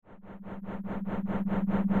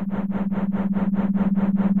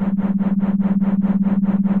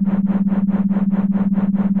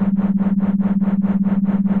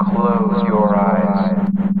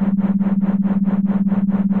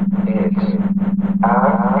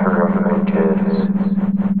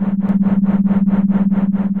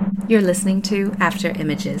You're listening to After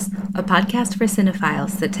Images, a podcast for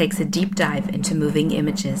cinephiles that takes a deep dive into moving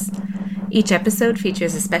images. Each episode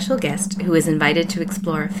features a special guest who is invited to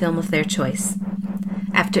explore a film of their choice.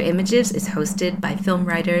 After Images is hosted by film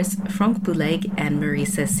writers Frank Bouleg and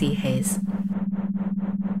Marisa C. Hayes.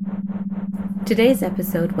 Today's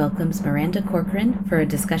episode welcomes Miranda Corcoran for a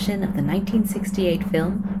discussion of the 1968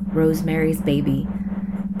 film Rosemary's Baby.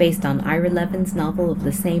 Based on Ira Levin's novel of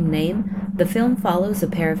the same name, the film follows a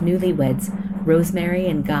pair of newlyweds, Rosemary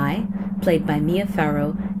and Guy, played by Mia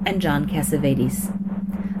Farrow and John Cassavetes.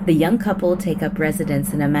 The young couple take up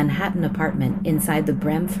residence in a Manhattan apartment inside the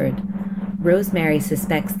Bramford. Rosemary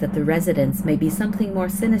suspects that the residence may be something more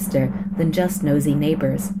sinister than just nosy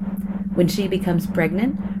neighbors. When she becomes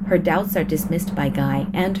pregnant, her doubts are dismissed by Guy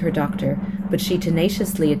and her doctor, but she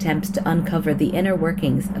tenaciously attempts to uncover the inner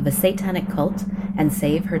workings of a satanic cult and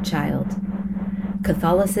save her child.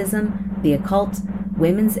 Catholicism, the occult,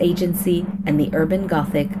 women's agency, and the urban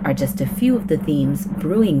Gothic are just a few of the themes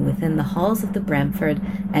brewing within the halls of the Bramford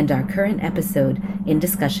and our current episode in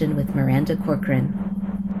discussion with Miranda Corcoran.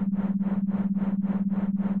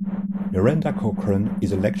 Miranda Corcoran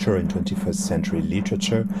is a lecturer in 21st century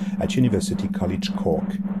literature at University College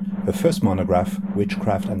Cork. Her first monograph,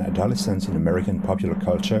 Witchcraft and Adolescence in American Popular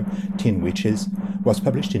Culture, Teen Witches, was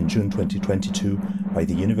published in June 2022 by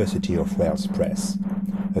the University of Wales Press.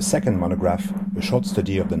 Her second monograph, a short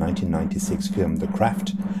study of the 1996 film The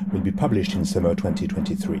Craft, will be published in summer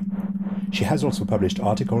 2023. She has also published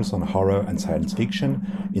articles on horror and science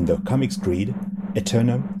fiction in the Comics Grid,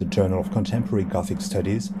 Eternum, the Journal of Contemporary Gothic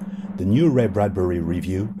Studies, the New Ray Bradbury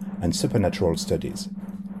Review, and Supernatural Studies.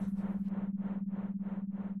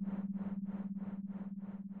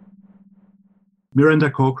 Miranda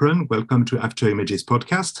Corcoran, welcome to After Images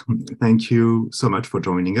podcast. Thank you so much for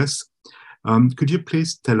joining us. Could you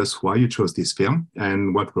please tell us why you chose this film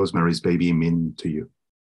and what Rosemary's Baby meant to you?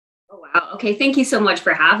 Oh, wow. Okay, thank you so much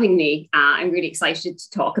for having me. I'm really excited to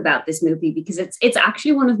talk about this movie because it's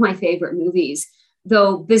actually one of my favorite movies,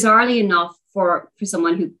 though bizarrely enough, for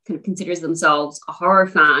someone who kind of considers themselves a horror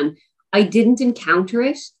fan, I didn't encounter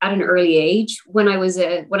it at an early age. When I was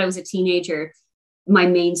a teenager, my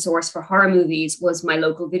main source for horror movies was my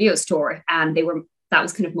local video store, and that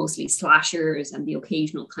was kind of mostly slashers and the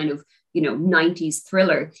occasional kind of 90s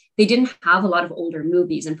thriller. They didn't have a lot of older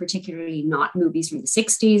movies, and particularly not movies from the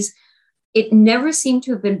 60s. It never seemed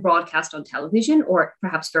to have been broadcast on television, or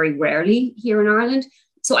perhaps very rarely here in Ireland.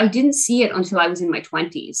 So I didn't see it until I was in my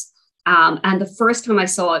 20s. And the first time I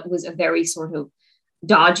saw it was a very sort of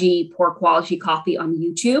dodgy, poor quality copy on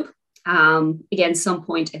YouTube. Again, some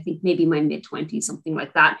point, I think maybe my mid-20s, something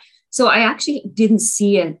like that. So I actually didn't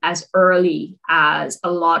see it as early as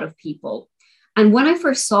a lot of people. And when I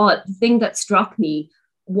first saw it, the thing that struck me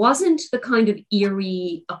wasn't the kind of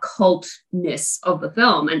eerie occultness of the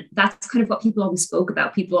film. And that's kind of what people always spoke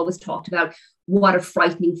about. People always talked about what a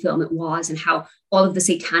frightening film it was and how all of the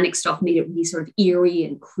satanic stuff made it really sort of eerie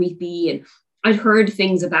and creepy. And I'd heard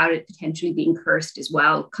things about it potentially being cursed as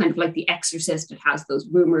well, kind of like The Exorcist. It has those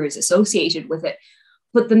rumors associated with it.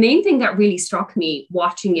 But the main thing that really struck me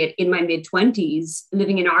watching it in my mid-20s,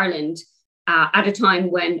 living in Ireland, at a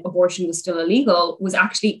time when abortion was still illegal, was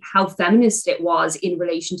actually how feminist it was in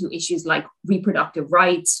relation to issues like reproductive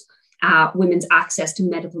rights, women's access to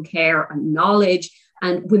medical care and knowledge,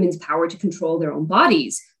 and women's power to control their own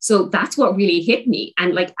bodies. So that's what really hit me.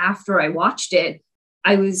 And like after I watched it,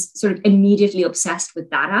 I was sort of immediately obsessed with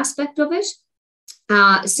that aspect of it.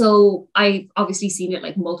 So I've obviously seen it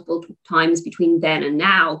like multiple times between then and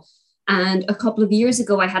now. And a couple of years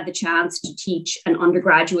ago, I had the chance to teach an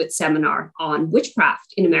undergraduate seminar on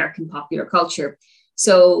witchcraft in American popular culture.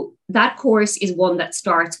 So that course is one that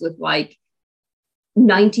starts with like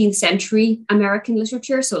 19th century American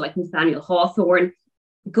literature. So like Nathaniel Hawthorne,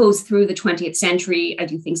 goes through the 20th century. I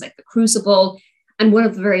do things like The Crucible. And one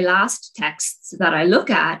of the very last texts that I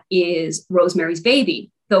look at is Rosemary's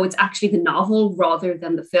Baby, though it's actually the novel rather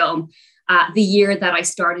than the film. The year that I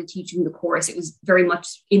started teaching the course, it was very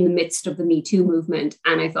much in the midst of the Me Too movement.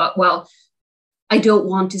 And I thought, well, I don't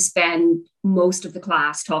want to spend most of the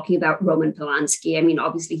class talking about Roman Polanski. I mean,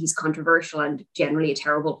 obviously he's controversial and generally a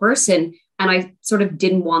terrible person. And I sort of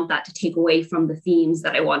didn't want that to take away from the themes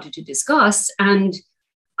that I wanted to discuss. And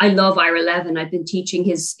I love Ira Levin. I've been teaching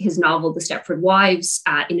his novel, The Stepford Wives,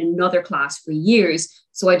 in another class for years.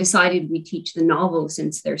 So I decided we'd teach the novel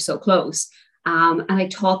since they're so close. And I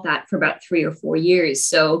taught that for about 3 or 4 years.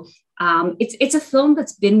 So it's a film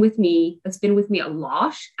that's been with me a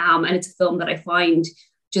lot. And it's a film that I find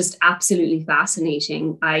just absolutely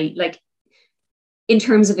fascinating. in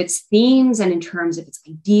terms of its themes and in terms of its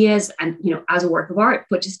ideas and, as a work of art,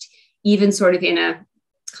 but just even sort of in a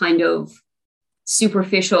kind of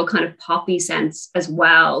superficial kind of poppy sense as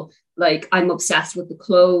well. Like, I'm obsessed with the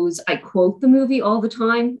clothes. I quote the movie all the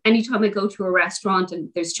time. Anytime I go to a restaurant and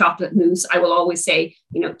there's chocolate mousse, I will always say,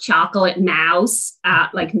 chocolate mouse,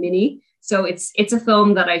 like Minnie. So it's a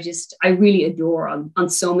film that I really adore on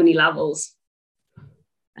so many levels.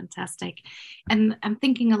 Fantastic. And I'm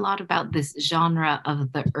thinking a lot about this genre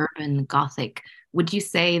of the urban Gothic. Would you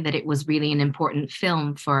say that it was really an important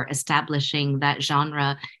film for establishing that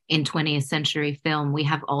genre in 20th century film? We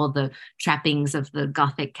have all the trappings of the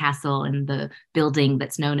Gothic castle and the building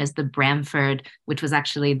that's known as the Bramford, which was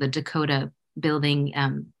actually the Dakota building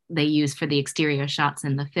they use for the exterior shots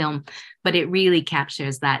in the film. But it really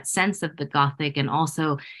captures that sense of the Gothic, and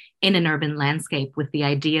also in an urban landscape, with the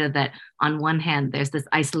idea that on one hand, there's this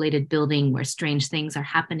isolated building where strange things are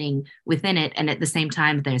happening within it. And at the same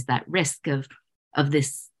time, there's that risk of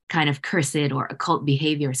this kind of cursed or occult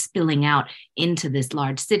behavior spilling out into this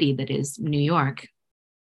large city that is New York.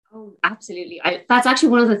 Oh, absolutely. That's actually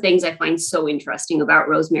one of the things I find so interesting about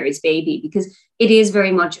Rosemary's Baby, because it is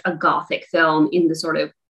very much a Gothic film in the sort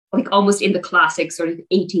of, like, almost in the classic sort of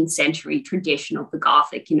 18th century tradition of the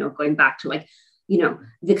Gothic, going back to like,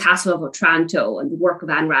 the Castle of Otranto and the work of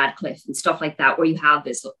Anne Radcliffe and stuff like that, where you have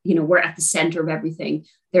this, we're at the center of everything.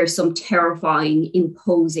 There's some terrifying,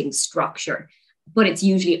 imposing structure, but it's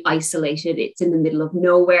usually isolated. It's in the middle of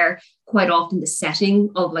nowhere. Quite often the setting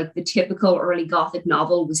of like the typical early Gothic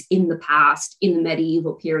novel was in the past, in the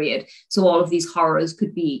medieval period. So all of these horrors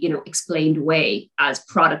could be, explained away as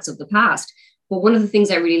products of the past. But one of the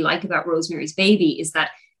things I really like about Rosemary's Baby is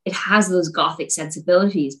that it has those Gothic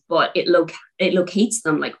sensibilities, but it locates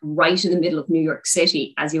them like right in the middle of New York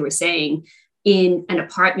City, as you were saying, in an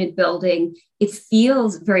apartment building. It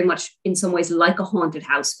feels very much in some ways like a haunted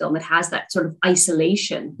house film. It has that sort of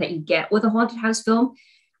isolation that you get with a haunted house film,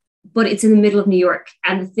 but it's in the middle of New York.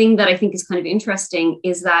 And the thing that I think is kind of interesting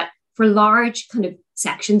is that for large kind of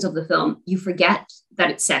sections of the film, you forget that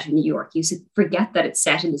it's set in New York. You forget that it's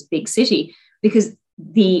set in this big city, because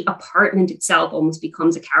the apartment itself almost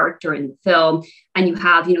becomes a character in the film. And you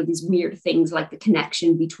have, these weird things like the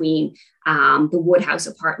connection between the Woodhouse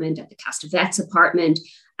apartment and the Castevet's apartment.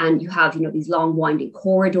 And you have, these long winding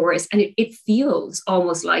corridors. And it feels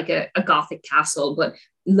almost like a Gothic castle, but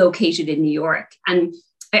located in New York. And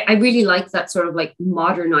I really like that sort of like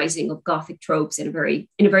modernizing of Gothic tropes in a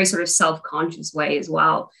very sort of self-conscious way as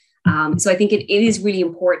well. So I think it is really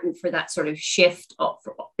important for that sort of shift of,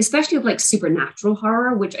 especially of like supernatural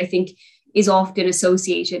horror, which I think is often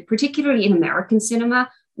associated, particularly in American cinema,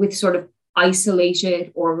 with sort of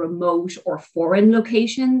isolated or remote or foreign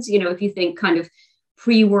locations. If you think kind of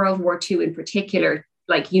pre-World War II in particular,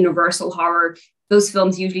 like Universal horror, those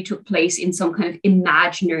films usually took place in some kind of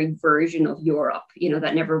imaginary version of Europe,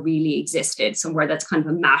 that never really existed, somewhere that's kind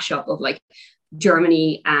of a mashup of like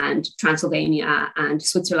Germany and Transylvania and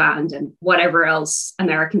Switzerland and whatever else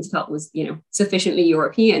Americans felt was, sufficiently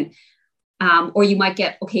European. Or you might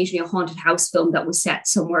get occasionally a haunted house film that was set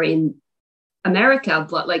somewhere in America,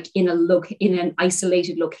 but like in an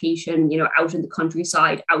isolated location, out in the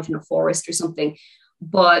countryside, out in a forest or something.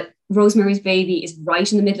 But Rosemary's Baby is right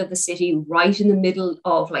in the middle of the city, right in the middle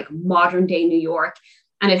of like modern day New York.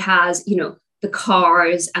 And it has, the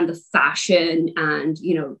cars and the fashion and,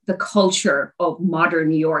 the culture of modern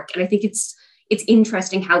New York. And I think it's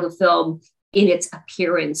interesting how the film in its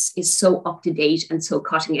appearance is so up to date and so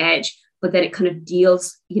cutting edge, but then it kind of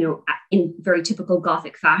deals, in very typical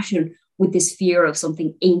Gothic fashion with this fear of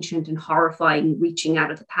something ancient and horrifying reaching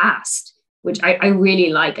out of the past, which I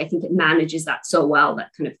really like. I think it manages that so well,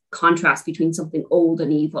 that kind of contrast between something old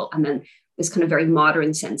and evil and then this kind of very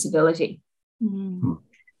modern sensibility. Mm-hmm.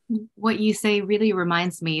 What you say really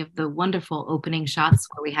reminds me of the wonderful opening shots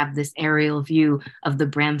where we have this aerial view of the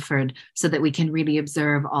Bramford so that we can really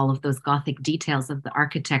observe all of those Gothic details of the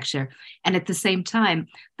architecture. And at the same time,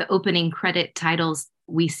 the opening credit titles,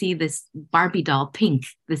 we see this Barbie doll pink,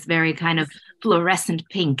 this very kind of fluorescent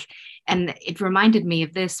pink. And it reminded me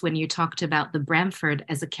of this when you talked about the Bramford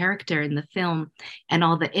as a character in the film and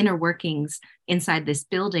all the inner workings inside this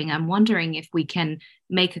building. I'm wondering if we can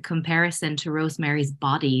make a comparison to Rosemary's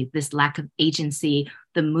body, this lack of agency,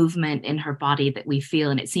 the movement in her body that we feel.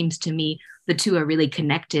 And it seems to me the two are really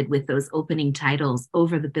connected with those opening titles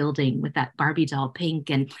over the building, with that Barbie doll pink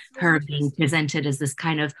and her being presented as this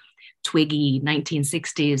kind of twiggy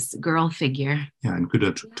 1960s girl figure. Yeah, and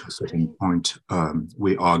to a certain point,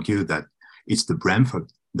 we argue that it's the Bramford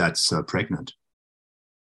that's pregnant.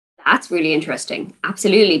 That's really interesting.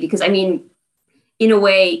 Absolutely. Because I mean, in a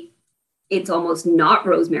way, it's almost not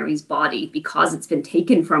Rosemary's body because it's been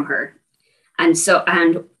taken from her. And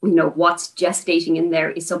what's gestating in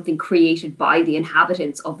there is something created by the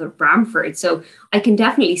inhabitants of the Bramford. So I can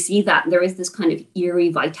definitely see that there is this kind of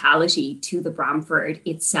eerie vitality to the Bramford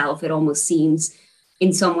itself. It almost seems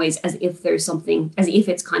in some ways as if there's something, as if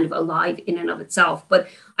it's kind of alive in and of itself. But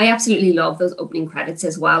I absolutely love those opening credits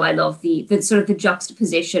as well. I love the sort of the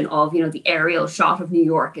juxtaposition of, the aerial shot of New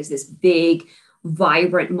York as this big,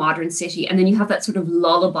 vibrant modern city. And then you have that sort of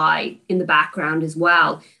lullaby in the background as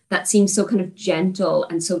well that seems so kind of gentle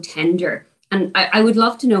and so tender. And I would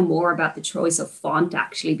love to know more about the choice of font,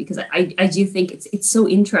 actually, because I do think it's so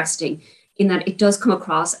interesting in that it does come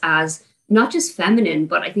across as not just feminine,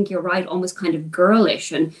 but I think you're right, almost kind of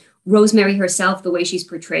girlish. And Rosemary herself, the way she's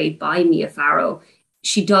portrayed by Mia Farrow,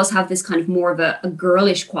 she does have this kind of more of a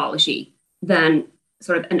girlish quality than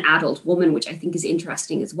sort of an adult woman, which I think is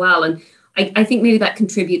interesting as well. And I think maybe that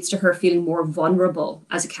contributes to her feeling more vulnerable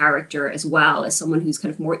as a character as well, as someone who's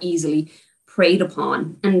kind of more easily preyed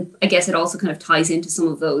upon. And I guess it also kind of ties into some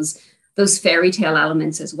of those fairy tale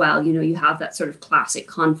elements as well. You have that sort of classic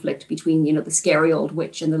conflict between, the scary old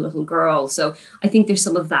witch and the little girl. So I think there's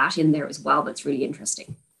some of that in there as well that's really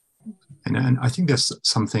interesting. And I think there's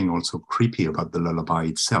something also creepy about the lullaby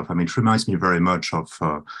itself. I mean, it reminds me very much of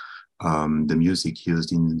the music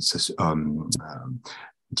used in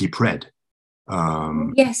Deep Red.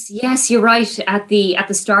 Yes, you're right. At the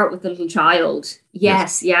start with the little child.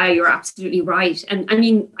 Yes, yeah, you're absolutely right. And I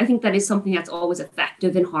mean, I think that is something that's always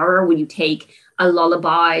effective in horror when you take a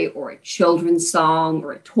lullaby or a children's song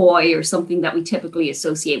or a toy or something that we typically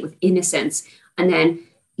associate with innocence, and then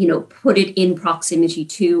put it in proximity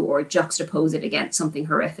to or juxtapose it against something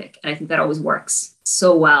horrific. And I think that always works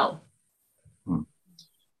so well.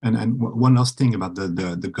 And one last thing about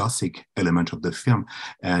the Gothic element of the film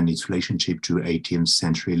and its relationship to 18th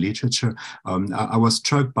century literature. I was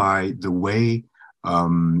struck by the way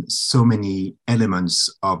so many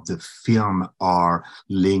elements of the film are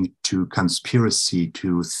linked to conspiracy,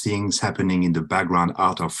 to things happening in the background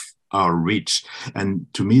out of our reach. And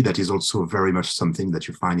to me, that is also very much something that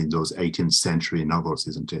you find in those 18th century novels,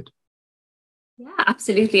 isn't it? Yeah,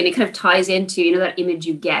 absolutely. And it kind of ties into, that image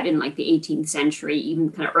you get in like the 18th century, even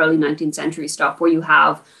kind of early 19th century stuff where you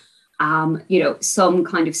have, some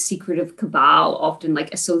kind of secretive cabal, often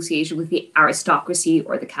like associated with the aristocracy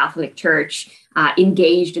or the Catholic Church,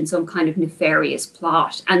 engaged in some kind of nefarious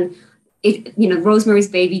plot. And Rosemary's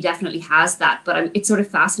Baby definitely has that, but it's sort of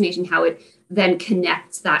fascinating how it then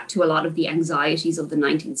connects that to a lot of the anxieties of the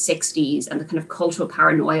 1960s and the kind of cultural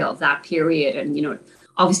paranoia of that period. And,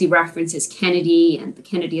 obviously references Kennedy and the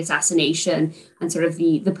Kennedy assassination and sort of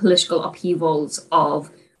the political upheavals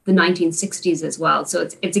of the 1960s as well. So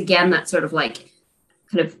it's again that sort of like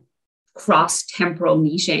kind of cross-temporal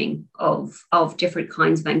meeting of different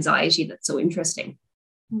kinds of anxiety that's so interesting.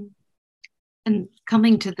 And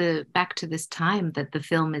coming back to this time that the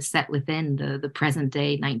film is set within, the present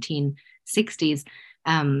day 1960s,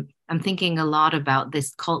 I'm thinking a lot about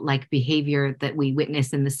this cult-like behavior that we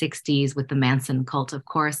witness in the 60s with the Manson cult, of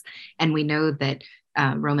course. And we know that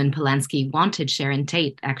Roman Polanski wanted Sharon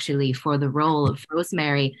Tate actually for the role of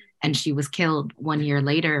Rosemary, and she was killed 1 year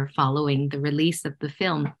later following the release of the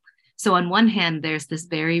film. So on one hand, there's this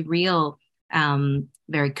very real,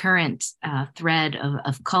 very current thread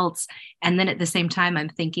of cults. And then at the same time, I'm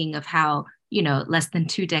thinking of how, less than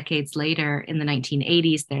 2 decades later in the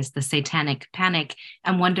 1980s, there's the Satanic Panic.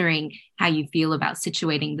 I'm wondering how you feel about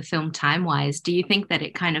situating the film time-wise. Do you think that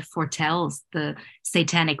it kind of foretells the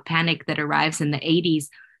Satanic Panic that arrives in the 80s,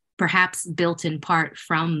 perhaps built in part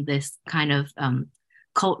from this kind of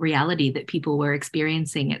cult reality that people were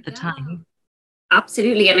experiencing at the time?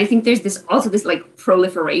 Absolutely. And I think there's this like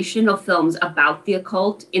proliferation of films about the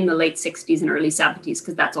occult in the late 60s and early 70s,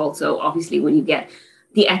 because that's also obviously when you get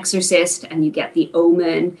The Exorcist and you get The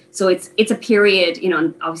Omen. So it's a period,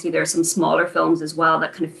 and obviously there are some smaller films as well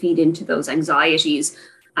that kind of feed into those anxieties,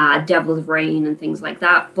 Devil's Reign and things like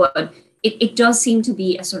that. But it does seem to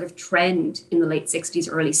be a sort of trend in the late 60s,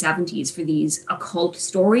 early 70s for these occult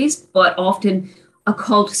stories, but often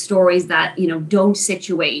occult stories that, don't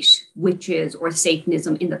situate witches or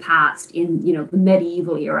Satanism in the past, in, the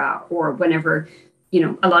medieval era, or whenever,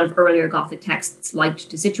 a lot of earlier Gothic texts liked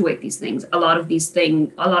to situate these things. A lot of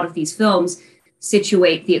these films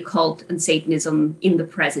situate the occult and Satanism in the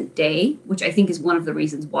present day, which I think is one of the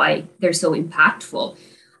reasons why they're so impactful.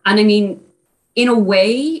 And I mean, in a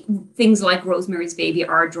way, things like Rosemary's Baby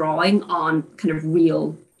are drawing on kind of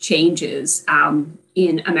real changes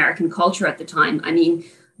in American culture at the time. I mean,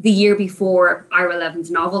 the year before Ira Levin's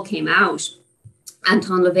novel came out,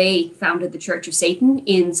 Anton LaVey founded the Church of Satan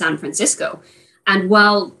in San Francisco. And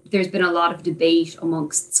while there's been a lot of debate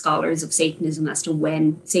amongst scholars of Satanism as to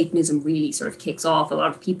when Satanism really sort of kicks off, a lot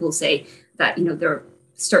of people say that, there are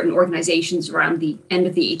certain organizations around the end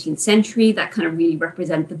of the 18th century that kind of really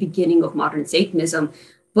represent the beginning of modern Satanism.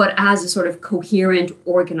 But as a sort of coherent,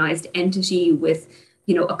 organized entity with,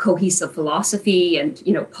 a cohesive philosophy and,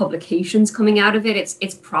 publications coming out of it,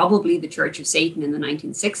 it's probably the Church of Satan in the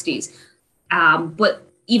 1960s. But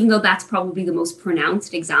even though that's probably the most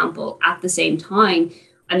pronounced example, at the same time,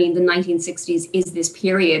 I mean, the 1960s is this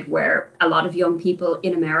period where a lot of young people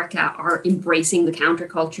in America are embracing the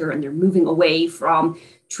counterculture, and they're moving away from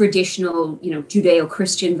traditional,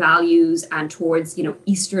 Judeo-Christian values and towards,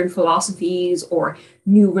 Eastern philosophies or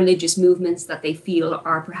new religious movements that they feel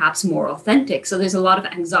are perhaps more authentic. So there's a lot of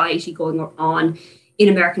anxiety going on in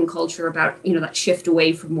American culture about, that shift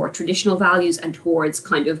away from more traditional values and towards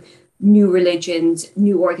kind of new religions,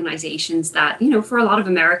 new organizations that, for a lot of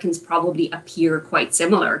Americans probably appear quite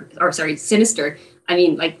sinister. I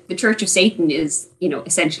mean, like the Church of Satan is,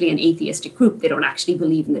 essentially an atheistic group. They don't actually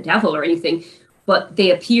believe in the devil or anything, but they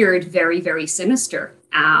appeared very, very sinister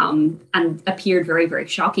and appeared very, very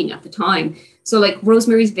shocking at the time. So like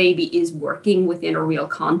Rosemary's Baby is working within a real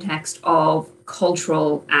context of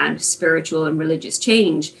cultural and spiritual and religious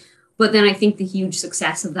change. But then I think the huge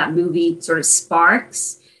success of that movie sort of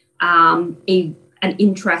sparks an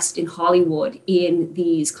interest in Hollywood in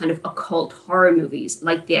these kind of occult horror movies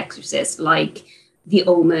like The Exorcist, like The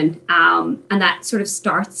Omen. And that sort of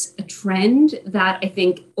starts a trend that I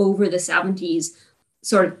think over the 70s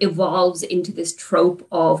sort of evolves into this trope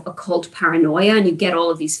of occult paranoia. And you get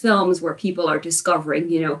all of these films where people are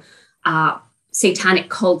discovering, satanic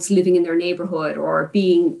cults living in their neighborhood or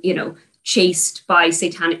being, chased by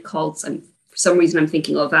satanic cults. And for some reason, I'm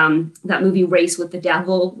thinking of that movie Race with the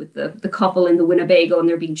Devil, with the couple in the Winnebago, and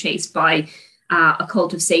they're being chased by a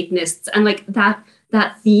cult of Satanists. And like that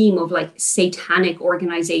theme of like satanic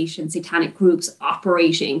organizations, satanic groups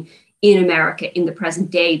operating in America in the present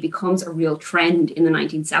day becomes a real trend in the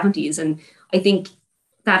 1970s. And I think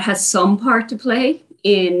that has some part to play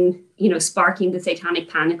in, sparking the satanic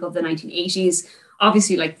panic of the 1980s.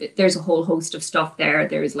 Obviously, like there's a whole host of stuff there.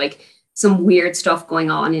 There's like some weird stuff going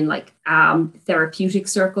on in like therapeutic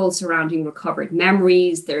circles surrounding recovered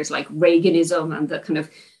memories. There's like Reaganism and the kind of,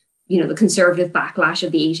 the conservative backlash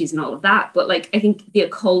of the 80s and all of that. But like, I think the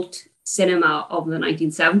occult cinema of the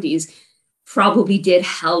 1970s probably did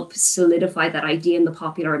help solidify that idea in the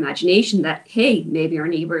popular imagination that, hey, maybe our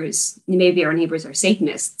neighbors are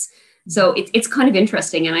Satanists. So it's kind of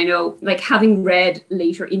interesting. And I know, like, having read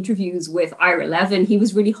later interviews with Ira Levin, he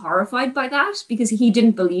was really horrified by that because he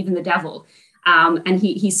didn't believe in the devil. And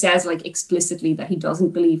he says, like, explicitly that he doesn't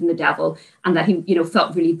believe in the devil, and that he,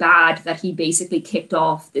 felt really bad that he basically kicked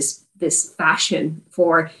off this fashion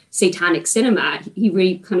for satanic cinema. He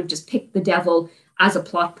really kind of just picked the devil as a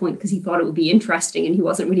plot point because he thought it would be interesting, and he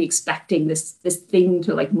wasn't really expecting this thing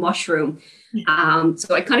to like mushroom.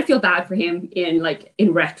 So I kind of feel bad for him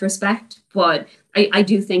in retrospect, but I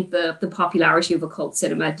do think the popularity of occult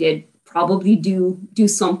cinema did probably do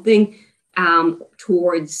something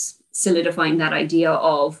towards solidifying that idea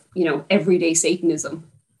of, everyday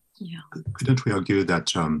Satanism. Yeah. Couldn't we argue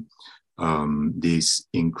that this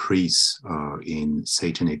increase in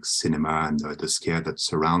satanic cinema and the scare that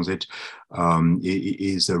surrounds it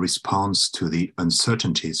is a response to the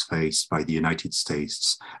uncertainties faced by the United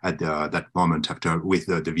States at that moment with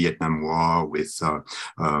the Vietnam War, with the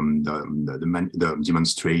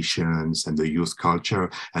demonstrations and the youth culture,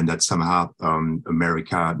 and that somehow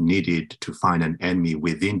America needed to find an enemy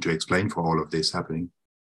within to explain for all of this happening?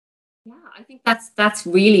 Yeah, I think that's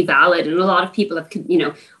really valid, and a lot of people have,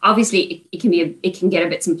 obviously it can get a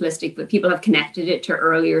bit simplistic, but people have connected it to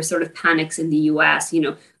earlier sort of panics in the U.S.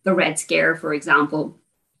 The Red Scare, for example,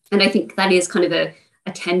 and I think that is kind of a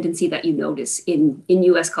tendency that you notice in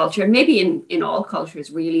U.S. culture, maybe in all cultures,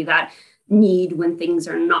 really, that need when things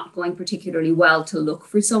are not going particularly well to look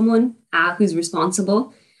for someone who's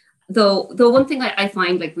responsible. Though one thing I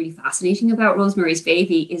find like really fascinating about Rosemary's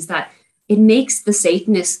Baby is that it makes the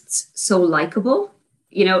Satanists so likable,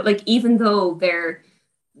 like even though they're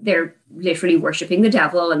literally worshiping the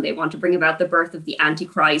devil and they want to bring about the birth of the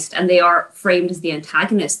Antichrist, and they are framed as the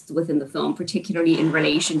antagonists within the film, particularly in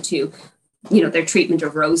relation to, their treatment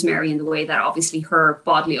of Rosemary in the way that obviously her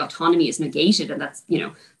bodily autonomy is negated, and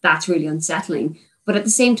that's really unsettling. But at the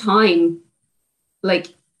same time, like,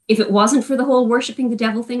 if it wasn't for the whole worshiping the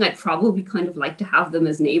devil thing, I'd probably kind of like to have them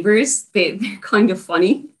as neighbors. They're kind of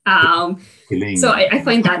funny. So I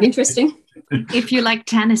find that interesting. If you like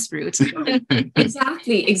tannis fruit.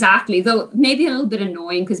 Exactly. Though maybe a little bit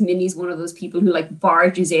annoying because Minnie's one of those people who like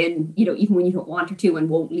barges in, even when you don't want her to and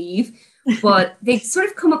won't leave. But they sort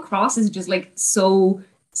of come across as just like so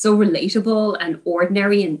relatable and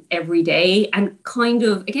ordinary and everyday and kind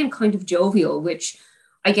of jovial, which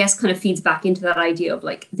I guess kind of feeds back into that idea of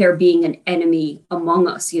like there being an enemy among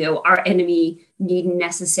us. Our enemy needn't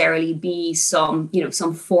necessarily be some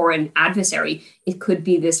foreign adversary. It could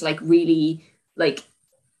be this like really like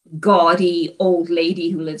gaudy old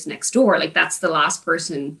lady who lives next door. Like that's the last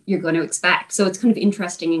person you're going to expect. So it's kind of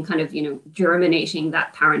interesting and kind of, germinating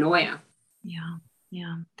that paranoia.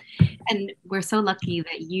 Yeah. And we're so lucky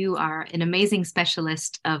that you are an amazing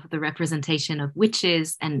specialist of the representation of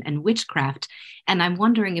witches and witchcraft. And I'm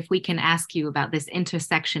wondering if we can ask you about this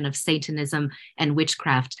intersection of Satanism and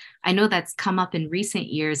witchcraft. I know that's come up in recent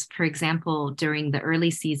years, for example, during the early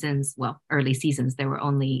seasons, there were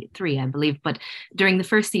only 3, I believe, but during the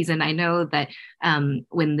first season, I know that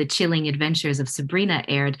when The Chilling Adventures of Sabrina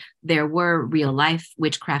aired, there were real life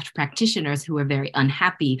witchcraft practitioners who were very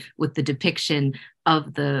unhappy with the depiction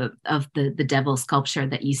of the devil sculpture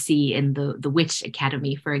that you see in the Witch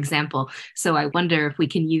Academy, for example. So I wonder if we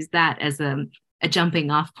can use that as a jumping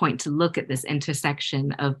off point to look at this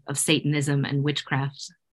intersection of Satanism and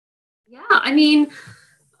witchcraft. Yeah, I mean,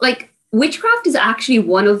 like witchcraft is actually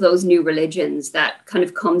one of those new religions that kind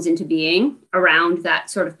of comes into being around that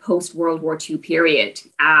sort of post-World War II period.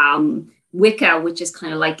 Wicca, which is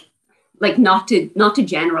kind of like not to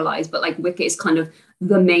generalize, but like Wicca is kind of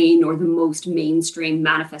the main or the most mainstream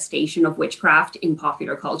manifestation of witchcraft in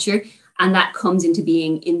popular culture. And that comes into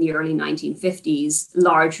being in the early 1950s,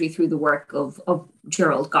 largely through the work of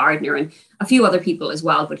Gerald Gardner and a few other people as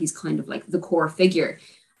well, but he's kind of like the core figure.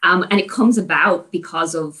 And it comes about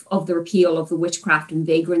because of the repeal of the Witchcraft and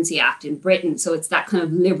Vagrancy Act in Britain. So it's that kind of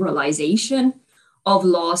liberalization of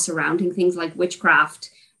law surrounding things like witchcraft.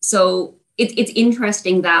 So it's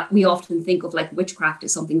interesting that we often think of like witchcraft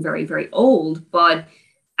as something very, very old, but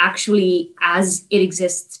actually as it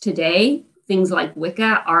exists today, things like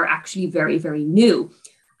Wicca are actually very, very new.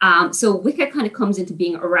 So Wicca kind of comes into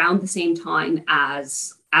being around the same time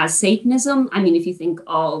as Satanism. I mean, if you think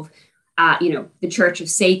of the Church of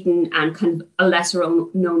Satan and kind of a lesser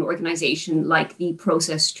known organization like the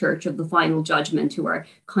Process Church of the Final Judgment, who are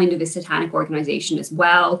kind of a satanic organization as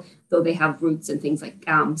well, though they have roots in things like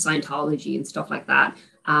Scientology and stuff like that.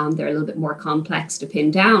 They're a little bit more complex to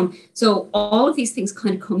pin down. So all of these things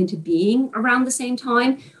kind of come into being around the same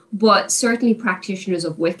time, but certainly practitioners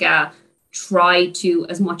of Wicca try to,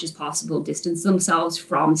 as much as possible, distance themselves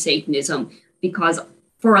from Satanism, because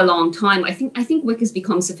for a long time, I think Wicca's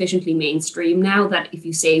become sufficiently mainstream now that if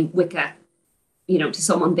you say Wicca, to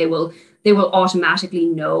someone, they will automatically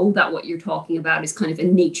know that what you're talking about is kind of a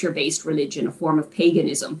nature-based religion, a form of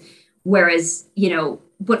paganism. Whereas,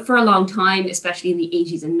 but for a long time, especially in the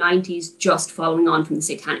 80s and 90s, just following on from the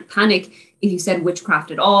Satanic Panic, if you said witchcraft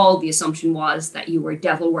at all, the assumption was that you were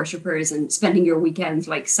devil worshippers and spending your weekends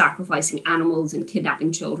like sacrificing animals and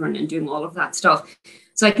kidnapping children and doing all of that stuff.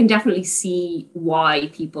 So I can definitely see why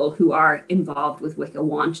people who are involved with Wicca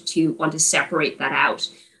want to separate that out.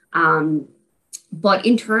 But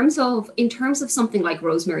in terms of something like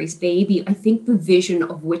Rosemary's Baby, I think the vision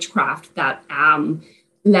of witchcraft that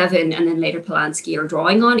Levin and then later Polanski are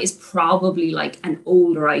drawing on is probably like an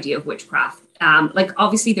older idea of witchcraft. Like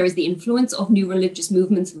obviously there's the influence of new religious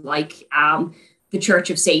movements like the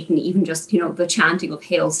Church of Satan, even just the chanting of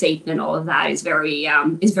Hail Satan and all of that is very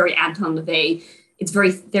Anton LaVey.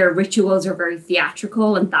 Their rituals are very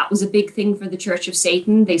theatrical, and that was a big thing for the Church of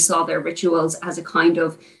Satan. They saw their rituals as a kind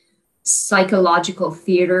of psychological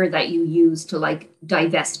theater that you use to like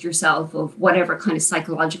divest yourself of whatever kind of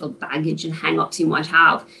psychological baggage and hang-ups you might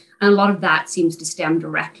have. And a lot of that seems to stem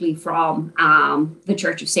directly from the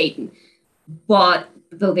Church of Satan. But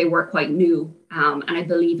though they were quite new, and I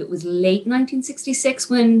believe it was late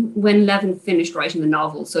 1966 when Levin finished writing the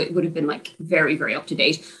novel, so it would have been like very, very up to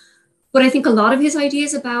date. But I think a lot of his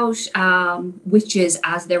ideas about witches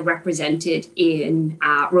as they're represented in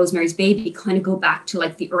Rosemary's Baby kind of go back to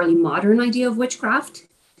like the early modern idea of witchcraft.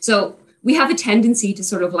 So we have a tendency to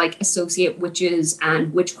sort of like associate witches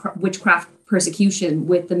and witchcraft persecution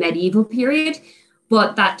with the medieval period,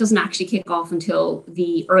 but that doesn't actually kick off until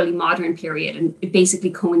the early modern period. And it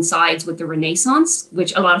basically coincides with the Renaissance,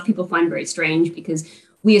 which a lot of people find very strange because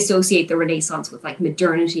we associate the Renaissance with like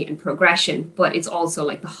modernity and progression, but it's also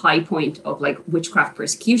like the high point of like witchcraft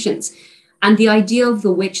persecutions. And the idea of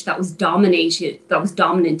the witch that was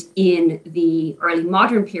dominant in the early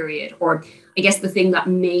modern period, or I guess the thing that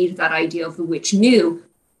made that idea of the witch new,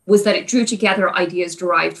 was that it drew together ideas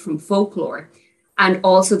derived from folklore, and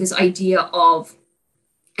also this idea of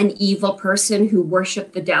an evil person who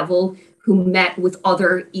worshipped the devil, who met with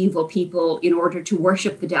other evil people in order to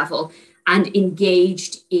worship the devil, and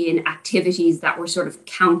engaged in activities that were sort of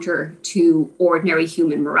counter to ordinary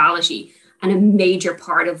human morality. And a major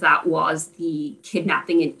part of that was the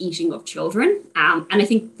kidnapping and eating of children. And I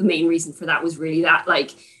think the main reason for that was really that,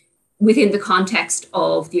 like, within the context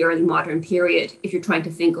of the early modern period, if you're trying to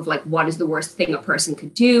think of like what is the worst thing a person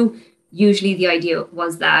could do, usually the idea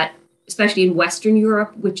was that, especially in Western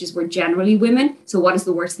Europe, witches were generally women. So what is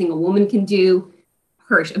the worst thing a woman can do?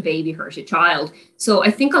 Hurt a baby, hurt a child. So I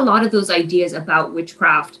think a lot of those ideas about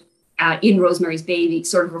witchcraft in Rosemary's Baby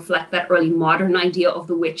sort of reflect that early modern idea of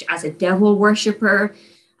the witch as a devil worshipper,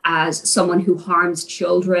 as someone who harms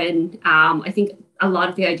children. I think a lot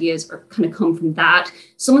of the ideas are kind of come from that.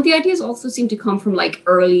 Some of the ideas also seem to come from like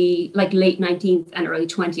late 19th and early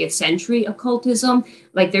 20th century occultism.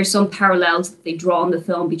 Like there's some parallels that they draw in the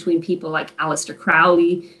film between people like Aleister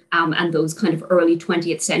Crowley and those kind of early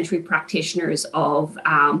 20th century practitioners of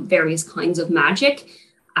various kinds of magic.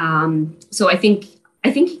 So I think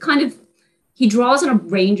he draws on a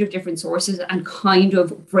range of different sources and kind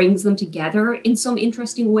of brings them together in some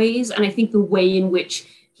interesting ways. And I think the way in which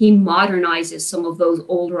he modernizes some of those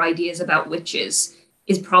older ideas about witches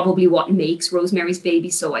is probably what makes Rosemary's Baby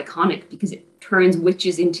so iconic, because it turns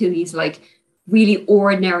witches into these like really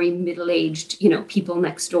ordinary middle-aged, people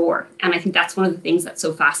next door. And I think that's one of the things that's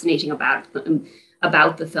so fascinating about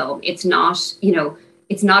the film. It's not,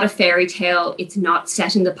 it's not a fairy tale. It's not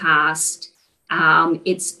set in the past.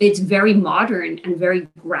 It's very modern and very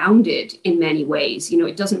grounded in many ways.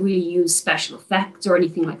 It doesn't really use special effects or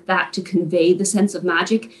anything like that to convey the sense of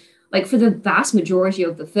magic. Like for the vast majority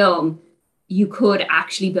of the film, you could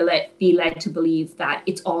actually be led to believe that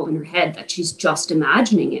it's all in her head, that she's just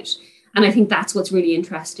imagining it. And I think that's what's really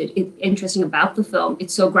interesting about the film.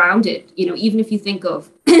 It's so grounded. Even if you think of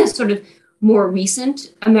sort of more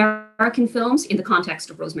recent American films in the context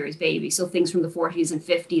of Rosemary's Baby, so things from the 40s and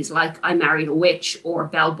 50s, like I Married a Witch or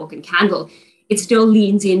Bell, Book and Candle, it still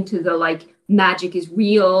leans into the like magic is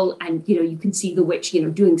real, and you can see the witch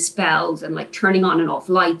doing spells and like turning on and off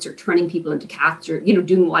lights or turning people into cats or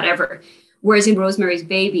doing whatever. Whereas in Rosemary's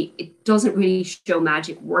Baby, it doesn't really show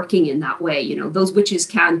magic working in that way. Those witches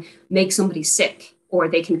can make somebody sick, or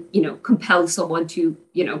they can compel someone to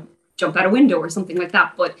jump out a window or something like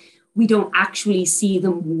that, but we don't actually see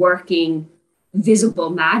them working visible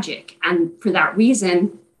magic. And for that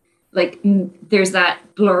reason, like there's that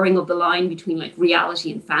blurring of the line between like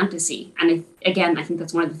reality and fantasy. And I think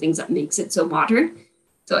that's one of the things that makes it so modern.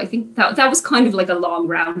 So I think that was kind of like a long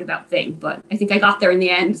roundabout thing, but I think I got there in the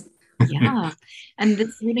end. Yeah. And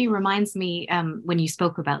this really reminds me, when you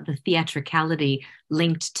spoke about the theatricality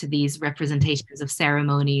linked to these representations of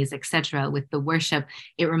ceremonies, etc., with the worship,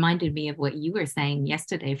 it reminded me of what you were saying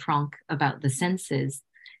yesterday, Franck, about the senses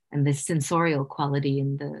and the sensorial quality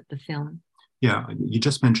in the film. Yeah, you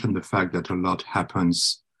just mentioned the fact that a lot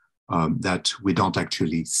happens that we don't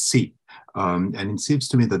actually see. And it seems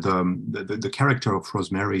to me that the character of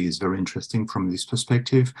Rosemary is very interesting from this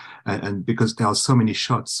perspective, and because there are so many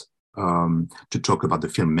shots to talk about the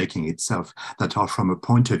filmmaking itself that are from a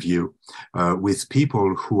point of view with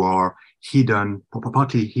people who are hidden,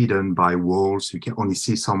 partly hidden by walls. You can only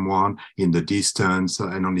see someone in the distance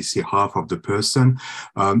and only see half of the person.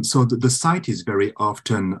 So the sight is very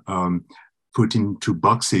often put into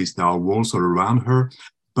boxes. There are walls all around her.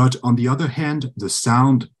 But on the other hand, the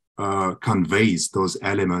sound conveys those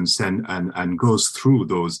elements and goes through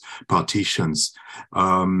those partitions.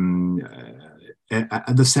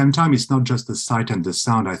 At the same time, it's not just the sight and the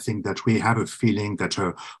sound. I think that we have a feeling that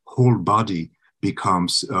her whole body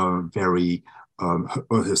becomes her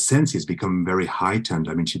senses become very heightened.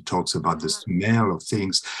 I mean, she talks about the smell of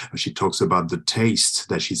things. She talks about the taste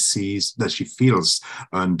that she sees, that she feels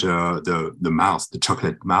under the mouth, the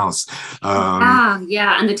chocolate mouth. And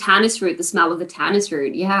the tannis root, the smell of the tannis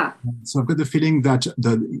root. Yeah. So I've got the feeling that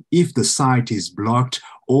if the sight is blocked,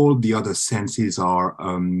 all the other senses are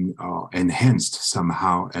enhanced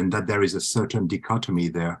somehow, and that there is a certain dichotomy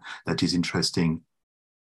there that is interesting.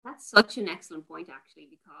 That's such an excellent point, actually,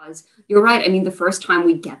 because you're right. I mean, the first time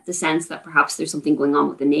we get the sense that perhaps there's something going on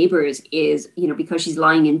with the neighbors is, because she's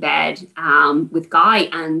lying in bed with Guy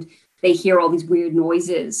and they hear all these weird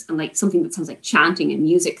noises and like something that sounds like chanting and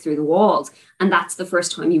music through the walls. And that's the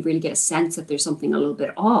first time you really get a sense that there's something a little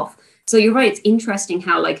bit off. So you're right. It's interesting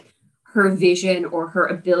how like her vision or her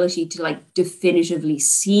ability to like definitively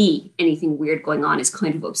see anything weird going on is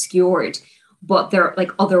kind of obscured. but there are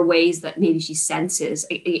like other ways that maybe she senses,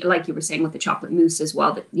 like you were saying with the chocolate mousse as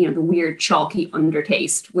well, that, you know, the weird chalky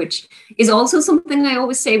undertaste, which is also something I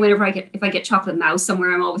always say whenever if I get chocolate mouse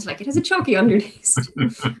somewhere, I'm always like, it has a chalky undertaste.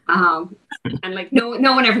 And like no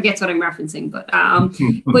one ever gets what I'm referencing, but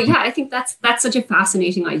yeah, I think that's such a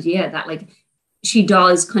fascinating idea that like she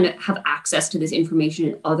does kind of have access to this information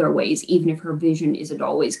in other ways, even if her vision isn't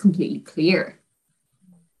always completely clear.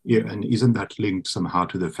 Yeah, and isn't that linked somehow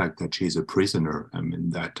to the fact that she's a prisoner? I mean,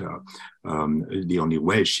 that the only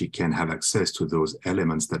way she can have access to those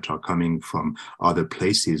elements that are coming from other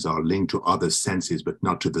places are linked to other senses, but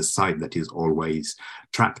not to the side that is always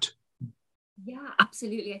trapped. Yeah,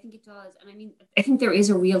 absolutely. I think it does. And I mean, I think there is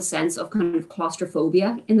a real sense of kind of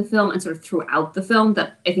claustrophobia in the film and sort of throughout the film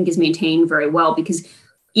that I think is maintained very well, because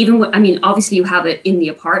even when, I mean, obviously you have it in the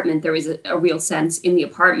apartment, there is a real sense in the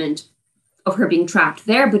apartment of her being trapped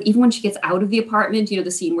there. But even when she gets out of the apartment, you know, the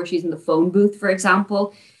scene where she's in the phone booth, for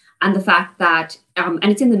example, and the fact that, and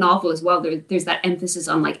it's in the novel as well, there's that emphasis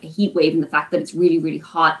on like a heat wave and the fact that it's really, really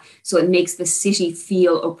hot. So it makes the city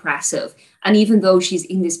feel oppressive. And even though she's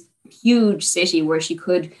in this huge city where she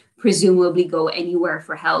could presumably go anywhere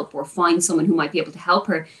for help or find someone who might be able to help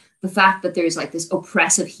her, the fact that there's like this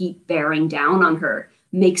oppressive heat bearing down on her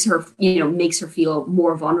makes her feel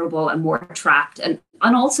more vulnerable and more trapped. And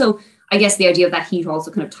also, I guess the idea of that heat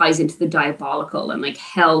also kind of ties into the diabolical and like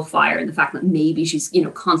hellfire and the fact that maybe she's, you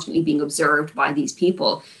know, constantly being observed by these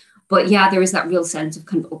people. But yeah, there is that real sense of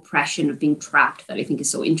kind of oppression, of being trapped, that I think is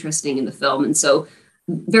so interesting in the film. And so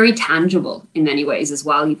very tangible in many ways as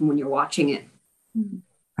well, even when you're watching it.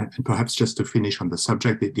 And perhaps just to finish on the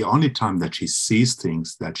subject, the only time that she sees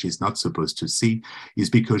things that she's not supposed to see is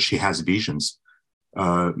because she has visions.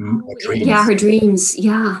 Dreams. Yeah, her dreams.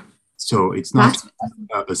 Yeah. So it's not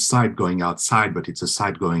a side going outside, but it's a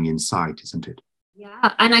side going inside, isn't it?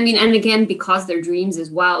 Yeah. And I mean, and again, because they're dreams as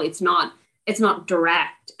well, it's not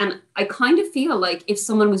direct. And I kind of feel like if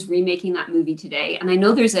someone was remaking that movie today, and I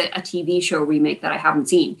know there's a TV show remake that I haven't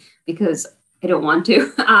seen because I don't want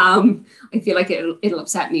to. I feel like it'll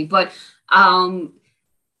upset me. But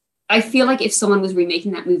I feel like if someone was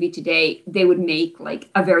remaking that movie today, they would make like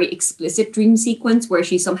a very explicit dream sequence where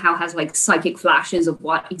she somehow has like psychic flashes of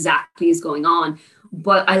what exactly is going on.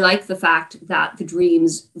 But I like the fact that the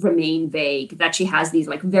dreams remain vague, that she has these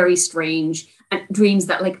like very strange dreams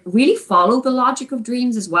that like really follow the logic of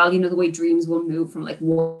dreams as well. You know, the way dreams will move from like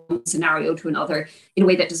one scenario to another in a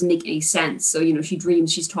way that doesn't make any sense. So, you know, she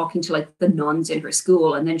dreams she's talking to like the nuns in her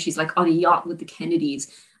school, and then she's like on a yacht with the Kennedys.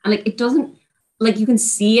 And like, it doesn't, like, you can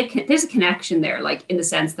see there's a connection there, like in the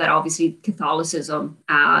sense that obviously Catholicism,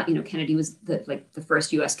 you know, Kennedy was the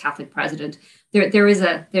first US Catholic president. There's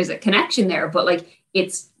a connection there, but like,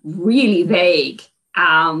 it's really vague.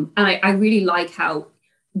 And I really like how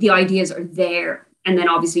the ideas are there. And then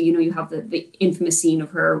obviously, you know, you have the infamous scene of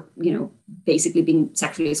her, you know, basically being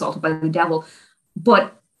sexually assaulted by the devil,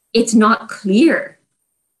 but it's not clear.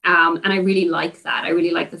 And I really like that. I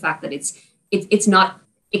really like the fact that it's not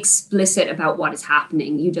explicit about what is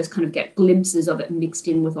happening. You just kind of get glimpses of it mixed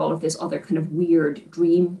in with all of this other kind of weird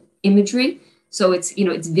dream imagery. So it's, you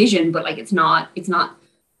know, it's vision, but like, it's not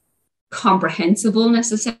comprehensible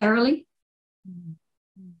necessarily.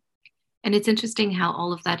 And it's interesting how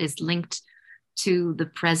all of that is linked to the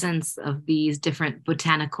presence of these different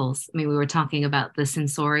botanicals. I mean, we were talking about the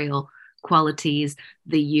sensorial qualities,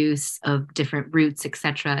 the use of different roots,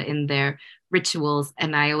 etc., in their rituals.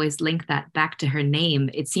 And I always link that back to her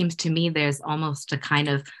name. It seems to me there's almost a kind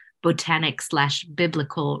of botanic /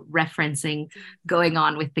 biblical referencing going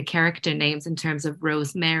on with the character names in terms of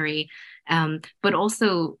Rosemary. But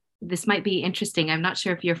also, this might be interesting. I'm not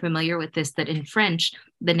sure if you're familiar with this, that in French,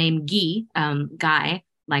 the name Guy,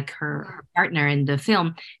 like her partner in the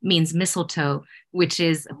film, means mistletoe, which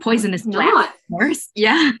is a poisonous plant. Of course.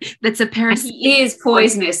 Yeah, that's a parasite. He is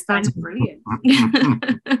poisonous. That's brilliant.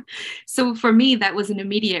 So for me, that was an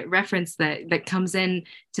immediate reference that comes in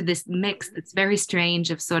to this mix that's very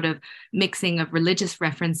strange of sort of mixing of religious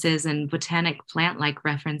references and botanic plant-like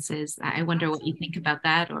references. I wonder what you think about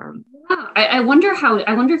that. Or I wonder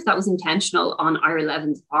if that was intentional on Ira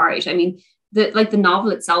Levin's part. I mean, the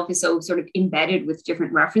novel itself is so sort of embedded with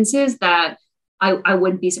different references that I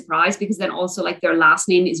wouldn't be surprised, because then also like their last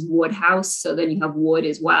name is Woodhouse. So then you have wood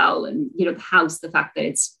as well. And, you know, the house, the fact that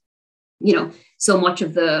it's, you know, so much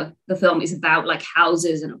of the film is about like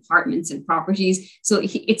houses and apartments and properties. So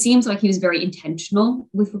it seems like he was very intentional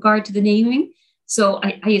with regard to the naming. So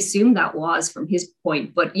I assume that was from his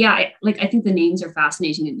point. But yeah, I think the names are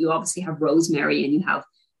fascinating. And you obviously have Rosemary, and you have,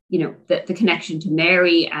 you know, the connection to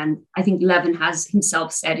Mary. And I think Levin has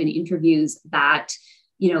himself said in interviews that,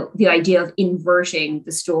 the idea of inverting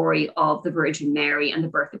the story of the Virgin Mary and the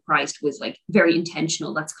birth of Christ was like very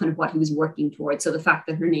intentional. That's kind of what he was working towards. So the fact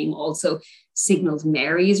that her name also signals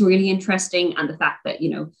Mary is really interesting. And the fact that,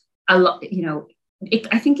 a lot,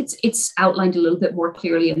 I think it's outlined a little bit more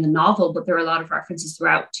clearly in the novel, but there are a lot of references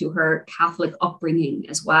throughout to her Catholic upbringing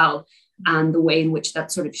as well, and the way in which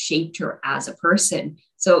that sort of shaped her as a person.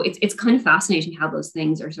 So it's kind of fascinating how those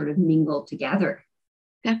things are sort of mingled together.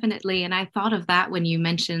 Definitely. And I thought of that when you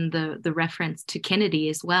mentioned the reference to Kennedy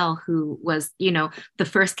as well, who was, the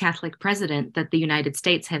first Catholic president that the United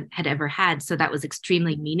States had ever had. So that was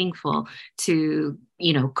extremely meaningful to,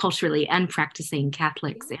 culturally and practicing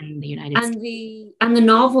Catholics in the United States. And the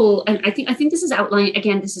novel, and I think this is outlined,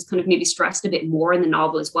 again, this is kind of maybe stressed a bit more in the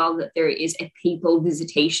novel as well, that there is a papal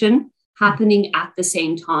visitation happening at the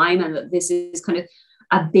same time, and that this is kind of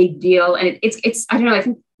a big deal. And it's I don't know, I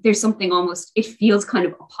think there's something almost, it feels kind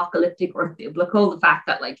of apocalyptic or biblical, the fact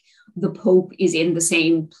that like the Pope is in the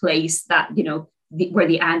same place that, where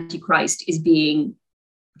the Antichrist is being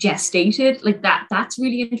gestated. Like that's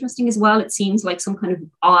really interesting as well. It seems like some kind of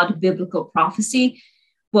odd biblical prophecy.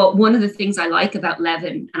 But one of the things I like about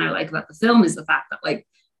Levin and I like about the film is the fact that like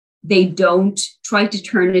they don't try to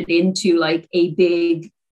turn it into like a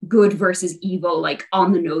big good versus evil, like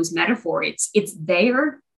on the nose metaphor. It's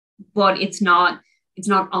there, but it's not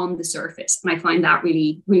on the surface. And I find that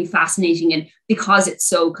really, really fascinating. And because it's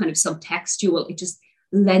so kind of subtextual, it just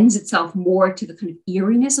lends itself more to the kind of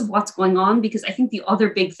eeriness of what's going on. Because I think the other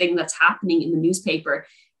big thing that's happening in the newspaper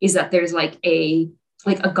is that there's like a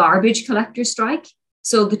garbage collector strike.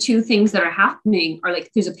 So the two things that are happening are like,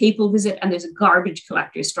 there's a papal visit and there's a garbage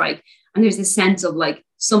collector strike. And there's this sense of like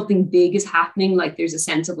something big is happening. Like there's a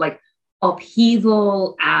sense of like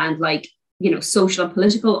upheaval and like, social and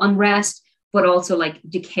political unrest, but also like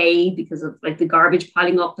decay because of like the garbage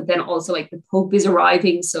piling up. But then also like the Pope is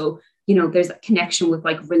arriving. So, there's a connection with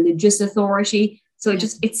like religious authority. So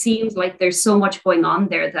it seems like there's so much going on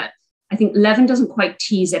there that I think Levin doesn't quite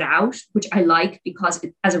tease it out, which I like, because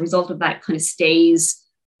as a result of that,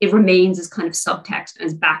 it remains as kind of subtext and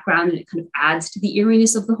as background, and it kind of adds to the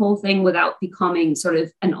eeriness of the whole thing without becoming sort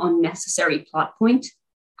of an unnecessary plot point.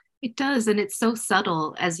 It does. And it's so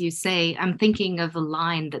subtle, as you say. I'm thinking of a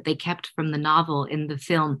line that they kept from the novel in the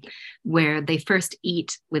film, where they first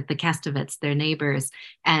eat with the Castevets, their neighbors,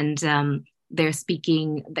 and they're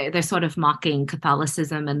sort of mocking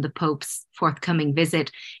Catholicism and the Pope's forthcoming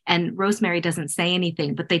visit. And Rosemary doesn't say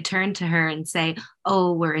anything, but they turn to her and say,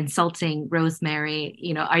 "Oh, we're insulting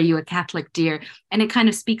Rosemary. Are you a Catholic, dear?" And it kind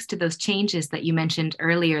of speaks to those changes that you mentioned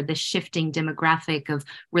earlier, the shifting demographic of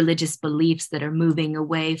religious beliefs that are moving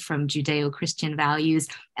away from Judeo-Christian values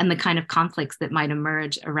and the kind of conflicts that might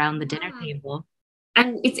emerge around the dinner table.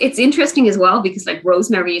 And it's interesting as well, because like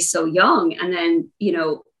Rosemary is so young, and then,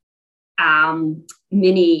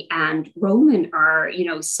 Minnie and Roman are,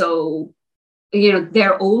 so,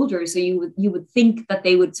 they're older. So you would think that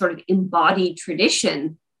they would sort of embody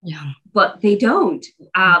tradition, but they don't.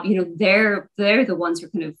 They're the ones who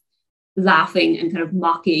are kind of laughing and kind of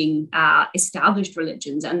mocking established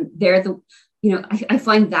religions, and they're the, I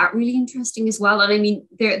find that really interesting as well. And I mean,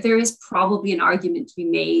 there is probably an argument to be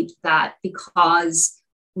made that because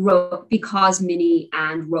Minnie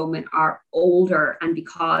and Roman are older, and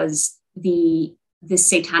because the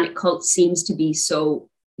satanic cult seems to be so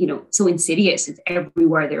insidious, it's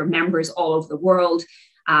everywhere. There are members all over the world.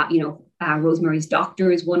 Rosemary's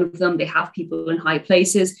doctor is one of them. They have people in high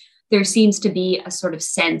places. There seems to be a sort of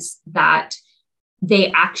sense that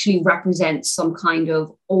they actually represent some kind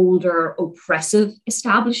of older oppressive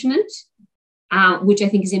establishment, which I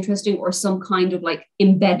think is interesting, or some kind of like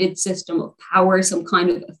embedded system of power, some kind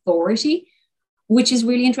of authority, which is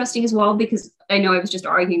really interesting as well, because I know I was just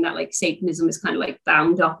arguing that like Satanism is kind of like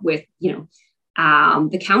bound up with, the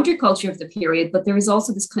counterculture of the period, but there is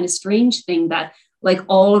also this kind of strange thing that like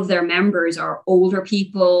all of their members are older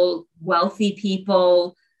people, wealthy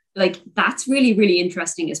people. Like that's really, really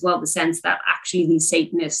interesting as well, the sense that actually these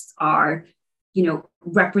Satanists are,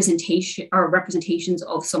 representations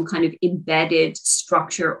of some kind of embedded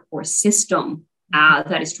structure or system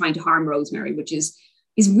that is trying to harm Rosemary, which is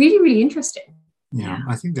really, really interesting. Yeah,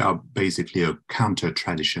 I think they are basically a counter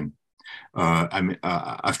tradition.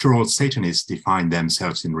 After all, Satanists define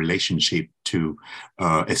themselves in relationship to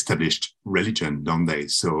established religion, don't they?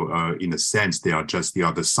 So in a sense, they are just the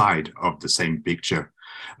other side of the same picture.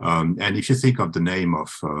 And if you think of the name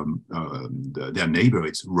of their neighbor,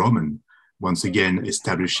 it's Roman. once again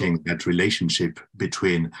establishing that relationship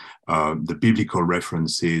between the biblical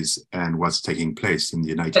references and what's taking place in the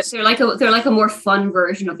United States. They're like a more fun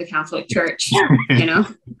version of the Catholic Church, you know,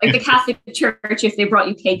 like the Catholic Church if they brought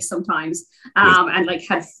you cakes sometimes, and like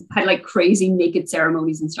had like crazy naked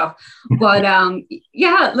ceremonies and stuff. But I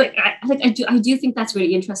do think that's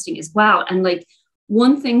really interesting as well. And like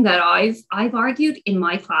one thing that I've argued in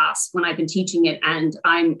my class when I've been teaching it, and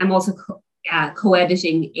I'm also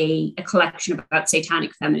co-editing a collection about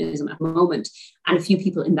satanic feminism at the moment, and a few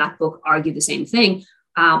people in that book argue the same thing.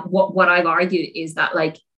 What I've argued is that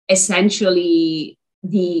like essentially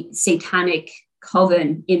the satanic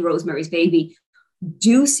coven in Rosemary's Baby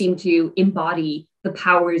do seem to embody the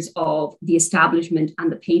powers of the establishment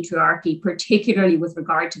and the patriarchy, particularly with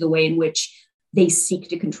regard to the way in which they seek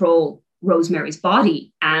to control Rosemary's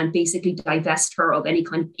body and basically divest her of any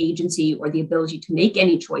kind of agency or the ability to make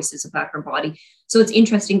any choices about her body. So it's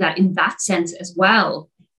interesting that in that sense as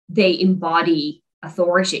well, they embody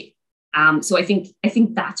authority. So I think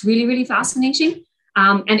that's really, really fascinating.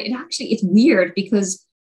 And it's weird because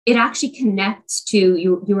it actually connects to,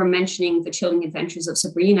 you were mentioning the chilling adventures of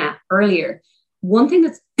Sabrina earlier. One thing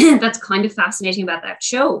that's kind of fascinating about that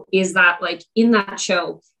show is that like in that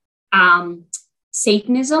show,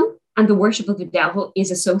 Satanism and the worship of the devil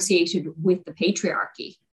is associated with the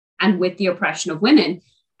patriarchy and with the oppression of women.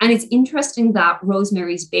 And it's interesting that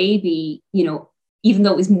Rosemary's Baby, you know, even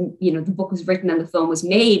though it was, you know, the book was written and the film was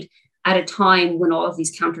made at a time when all of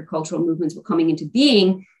these countercultural movements were coming into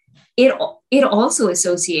being, it also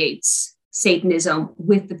associates Satanism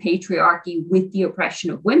with the patriarchy, with the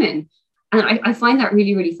oppression of women. And I find that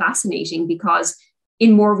really, really fascinating because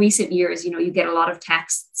in more recent years, you know, you get a lot of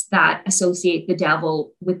texts that associate the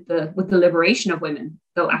devil with the liberation of women.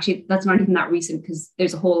 Though actually, that's not even that recent because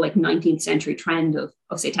there's a whole like 19th century trend of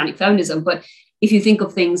satanic feminism. But if you think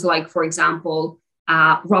of things like, for example,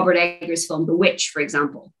 Robert Eggers' film The Witch, for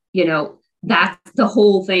example, you know, that the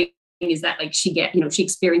whole thing is that like she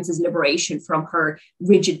experiences liberation from her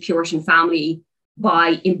rigid Puritan family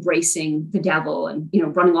by embracing the devil and, you know,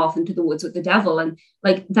 running off into the woods with the devil. And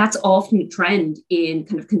like, that's often a trend in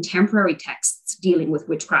kind of contemporary texts dealing with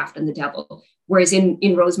witchcraft and the devil. Whereas in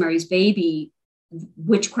Rosemary's Baby,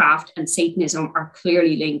 witchcraft and Satanism are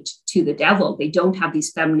clearly linked to the devil. They don't have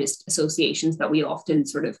these feminist associations that we often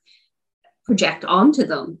sort of project onto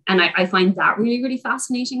them. And I find that really, really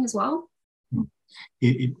fascinating as well.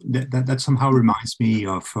 That somehow reminds me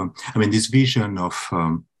of, this vision of,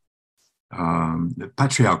 the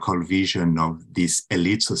patriarchal vision of this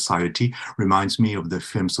elite society reminds me of the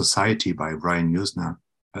film Society by Brian Usna.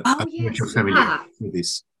 Yes, you're familiar with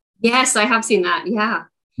this. Yes, I have seen that. Yeah.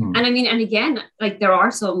 And I mean, and again, like there are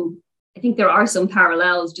some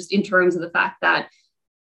parallels just in terms of the fact that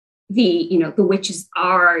the witches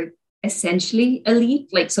are essentially elite,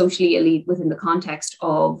 like socially elite within the context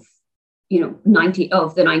of, you know,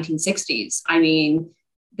 the 1960s. I mean,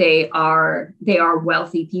 they are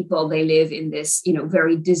wealthy people. They live in this, you know,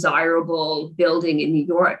 very desirable building in New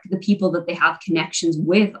York. The people that they have connections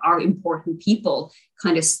with are important people,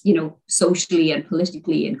 kind of, you know, socially and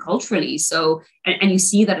politically and culturally. So, and you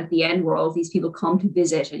see that at the end where all of these people come to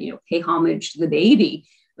visit and, you know, pay homage to the baby.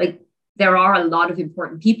 Like there are a lot of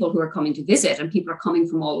important people who are coming to visit, and people are coming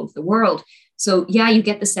from all over the world. So yeah, you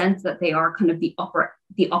get the sense that they are kind of the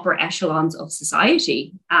upper echelons of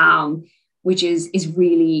society. Which is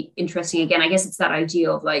really interesting. Again, I guess it's that idea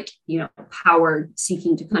of like, you know, power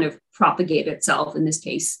seeking to kind of propagate itself, in this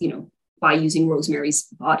case, you know, by using Rosemary's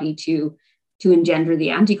body to engender the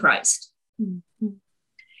Antichrist. Mm-hmm.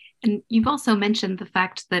 And you've also mentioned the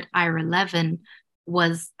fact that Ira Levin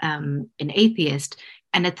was an atheist.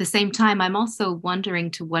 And at the same time, I'm also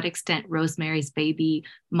wondering to what extent Rosemary's Baby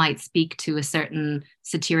might speak to a certain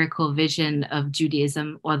satirical vision of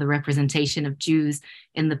Judaism or the representation of Jews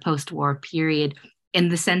in the post-war period, in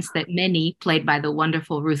the sense that Minnie, played by the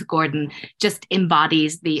wonderful Ruth Gordon, just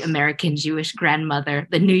embodies the American Jewish grandmother,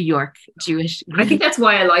 the New York Jewish grandmother. I think that's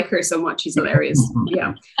why I like her so much. She's hilarious.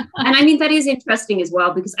 Yeah. And I mean, that is interesting as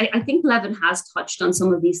well, because I think Levin has touched on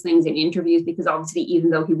some of these things in interviews, because obviously, even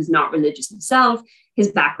though he was not religious himself, his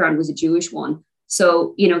background was a Jewish one.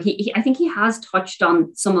 So, you know, I think he has touched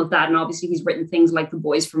on some of that. And obviously he's written things like The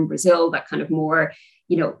Boys from Brazil that kind of more,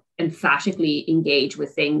 you know, emphatically engage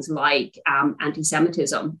with things like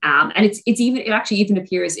anti-Semitism. And it actually even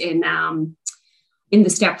appears in The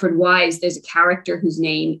Stepford Wives. There's a character whose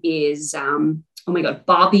name is,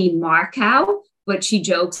 Bobby Markow. But she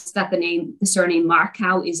jokes that the surname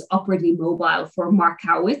Markow is upwardly mobile for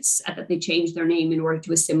Markowitz, and that they changed their name in order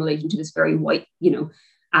to assimilate into this very white, you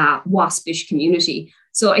know, waspish community.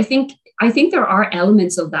 So I think there are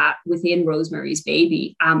elements of that within Rosemary's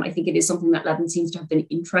Baby. I think it is something that Levin seems to have been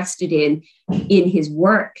interested in his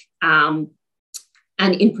work. And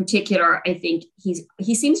in particular, I think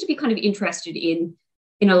he seems to be kind of interested in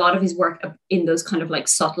a lot of his work in those kind of like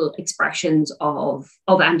subtle expressions of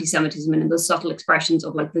anti-Semitism, and in those subtle expressions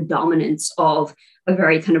of like the dominance of a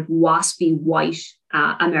very kind of waspy white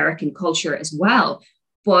American culture as well.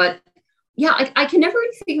 But yeah, I can never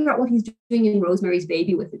really figure out what he's doing in Rosemary's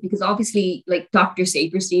Baby with it, because obviously, like Dr.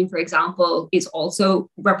 Saperstein, for example, is also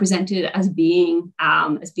represented as being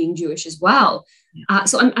Jewish as well.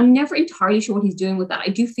 So I'm never entirely sure what he's doing with that. I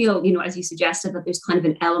do feel, as you suggested, that there's kind of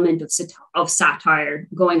an element of satire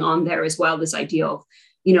going on there as well. This idea of,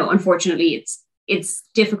 unfortunately, it's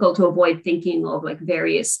difficult to avoid thinking of like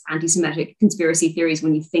various anti-Semitic conspiracy theories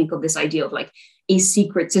when you think of this idea of like a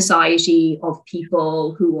secret society of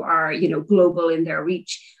people who are, global in their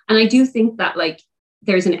reach. And I do think that like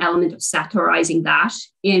there's an element of satirizing that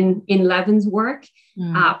in Levin's work,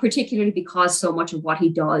 particularly because so much of what he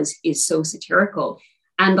does is so satirical.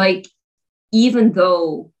 And like, even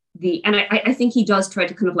though I think he does try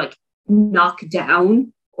to kind of like knock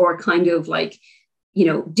down or kind of like,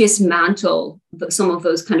 dismantle some of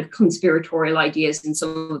those kind of conspiratorial ideas and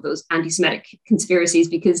some of those anti-Semitic conspiracies,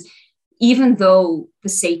 because even though the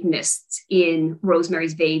Satanists in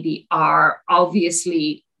Rosemary's Baby are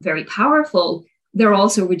obviously very powerful, they're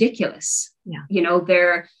also ridiculous. Yeah.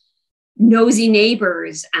 They're nosy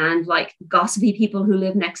neighbors and like gossipy people who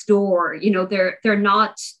live next door. They're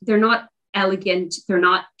not elegant, they're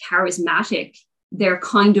not charismatic. They're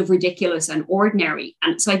kind of ridiculous and ordinary.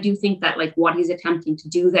 And so I do think that like what he's attempting to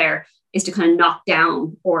do there is to kind of knock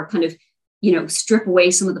down or kind of, strip away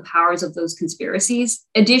some of the powers of those conspiracies.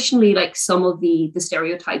 Additionally, like some of the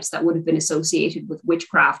stereotypes that would have been associated with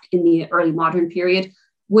witchcraft in the early modern period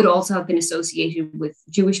would also have been associated with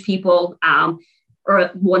Jewish people.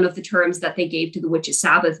 Or one of the terms that they gave to the witches'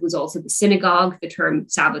 Sabbath was also the synagogue. The term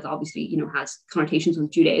Sabbath obviously, has connotations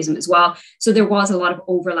with Judaism as well. So there was a lot of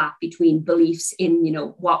overlap between beliefs in,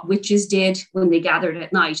 what witches did when they gathered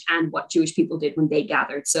at night and what Jewish people did when they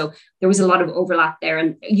gathered. So there was a lot of overlap there.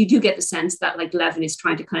 And you do get the sense that like Levin is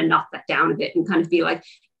trying to kind of knock that down a bit and kind of be like,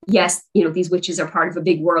 yes, these witches are part of a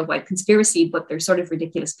big worldwide conspiracy, but they're sort of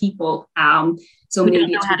ridiculous people. So we maybe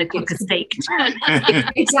don't know how to cook a steak.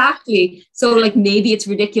 Exactly. So like maybe it's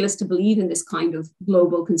ridiculous to believe in this kind of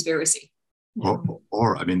global conspiracy.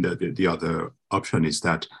 Or I mean, the other option is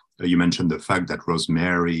that you mentioned the fact that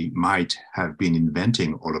Rosemary might have been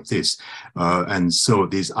inventing all of this. And so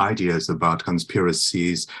these ideas about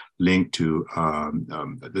conspiracies linked to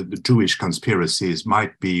the Jewish conspiracies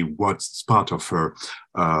might be what's part of her,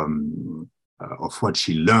 of what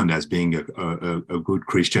she learned as being a good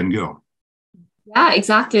Christian girl. Yeah,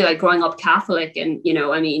 exactly. Like growing up Catholic and,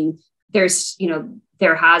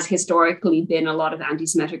 there has historically been a lot of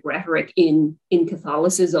anti-Semitic rhetoric in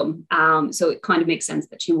Catholicism. So it kind of makes sense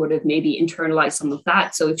that she would have maybe internalized some of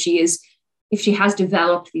that. So if she has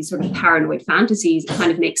developed these sort of paranoid fantasies, it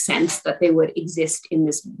kind of makes sense that they would exist in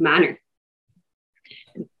this manner.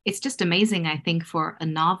 It's just amazing, I think, for a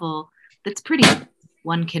novel that's pretty,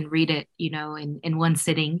 one can read it, in one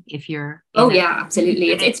sitting if you're. Yeah, absolutely.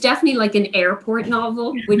 It's definitely like an airport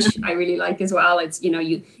novel, which I really like as well. It's,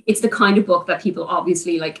 it's the kind of book that people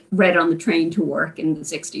obviously like read on the train to work in the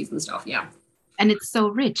 60s and stuff. Yeah. And it's so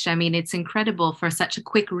rich. I mean, it's incredible for such a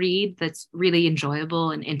quick read that's really enjoyable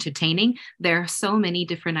and entertaining. There are so many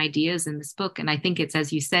different ideas in this book. And I think it's,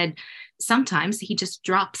 as you said, sometimes he just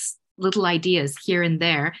drops little ideas here and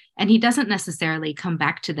there, and he doesn't necessarily come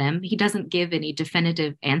back to them. He doesn't give any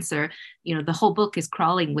definitive answer. The whole book is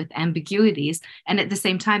crawling with ambiguities. And at the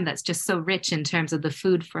same time, that's just so rich in terms of the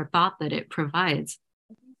food for thought that it provides.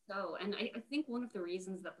 I think so. And I think one of the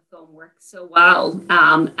reasons that the film works so well,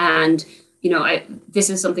 and this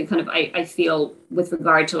is something kind of I feel with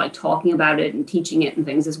regard to like talking about it and teaching it and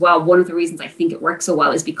things as well. One of the reasons I think it works so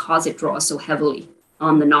well is because it draws so heavily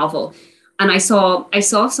on the novel. And I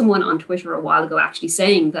saw someone on Twitter a while ago actually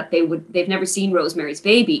saying that they've never seen Rosemary's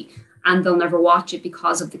Baby and they'll never watch it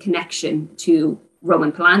because of the connection to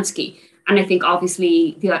Roman Polanski. And I think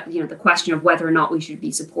obviously the question of whether or not we should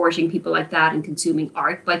be supporting people like that and consuming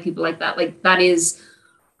art by people like that is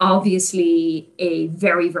obviously a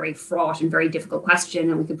very, very fraught and very difficult question.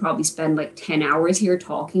 And we could probably spend like 10 hours here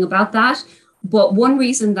talking about that. But one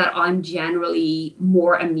reason that I'm generally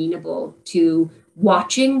more amenable to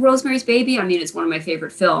watching Rosemary's Baby, I mean, it's one of my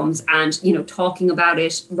favorite films, and, talking about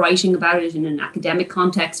it, writing about it in an academic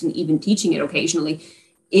context and even teaching it occasionally,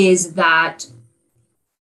 is that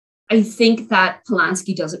I think that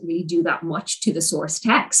Polanski doesn't really do that much to the source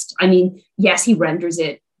text. I mean, yes, he renders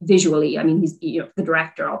it visually. I mean, he's the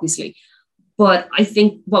director, obviously. But I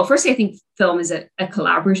think, well, firstly, I think film is a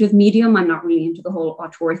collaborative medium. I'm not really into the whole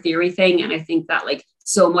auteur theory thing. And I think that like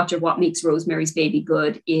so much of what makes Rosemary's Baby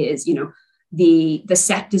good is, the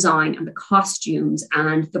set design and the costumes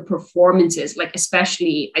and the performances, like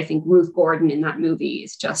especially I think Ruth Gordon in that movie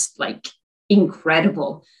is just like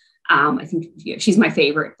incredible. I think she's my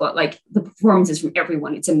favorite, but like the performances from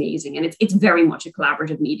everyone, it's amazing. And it's very much a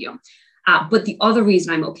collaborative medium. But the other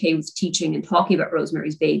reason I'm okay with teaching and talking about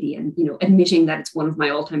Rosemary's Baby and, admitting that it's one of my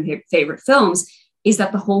all-time favorite films is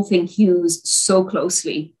that the whole thing hews so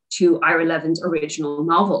closely to Ira Levin's original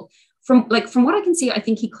novel. From what I can see, I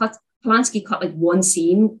think Polanski cut like one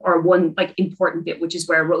scene or one like important bit, which is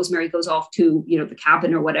where Rosemary goes off to, the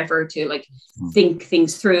cabin or whatever to like think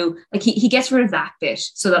things through. Like he gets rid of that bit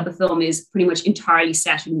so that the film is pretty much entirely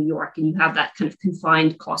set in New York and you have that kind of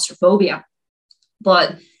confined claustrophobia.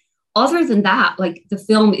 But other than that, like the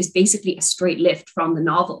film is basically a straight lift from the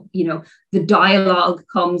novel. The dialogue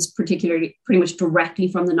comes pretty much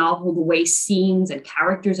directly from the novel, the way scenes and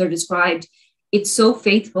characters are described. It's so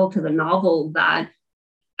faithful to the novel that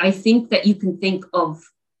I think that you can think of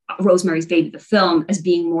Rosemary's Baby, the film, as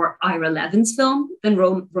being more Ira Levin's film than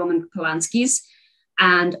Roman Polanski's.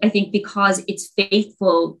 And I think because it's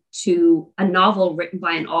faithful to a novel written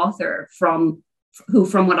by an author who,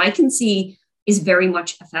 from what I can see, is very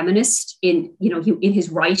much a feminist in his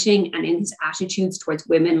writing and in his attitudes towards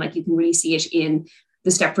women. Like you can really see it in The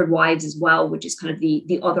Stepford Wives as well, which is kind of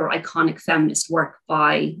the other iconic feminist work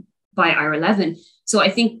by Ira Levin. So I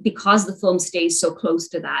think because the film stays so close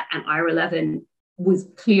to that, and Ira Levin was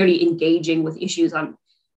clearly engaging with issues on,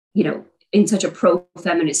 in such a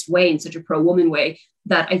pro-feminist way, in such a pro-woman way,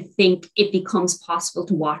 that I think it becomes possible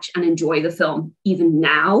to watch and enjoy the film even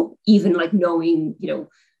now, even like knowing,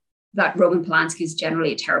 that Roman Polanski is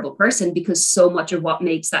generally a terrible person, because so much of what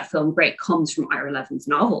makes that film great comes from Ira Levin's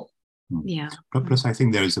novel. Yeah. Plus, I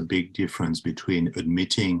think there is a big difference between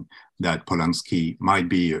admitting that Polanski might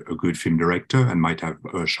be a good film director and might have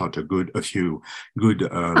shot a few good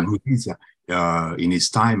movies in his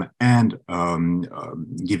time, and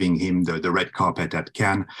giving him the red carpet at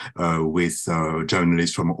Cannes with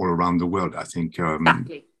journalists from all around the world. I think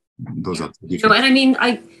exactly. Those are different. And I mean,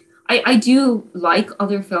 I do like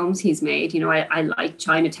other films he's made. I like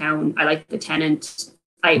Chinatown. I like The Tenant.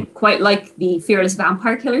 I quite like the Fearless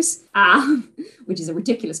Vampire Killers, which is a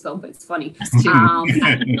ridiculous film, but it's funny.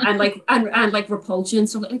 And like Repulsion.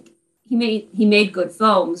 So like he made good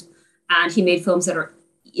films, and he made films that are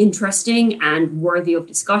interesting and worthy of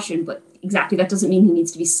discussion. But exactly, that doesn't mean he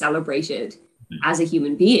needs to be celebrated as a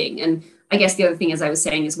human being. And I guess the other thing, as I was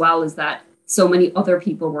saying as well, is that so many other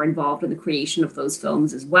people were involved in the creation of those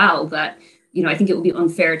films as well, that, I think it would be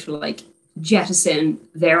unfair to like jettison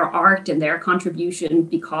their art and their contribution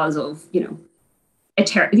because of,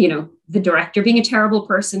 the director being a terrible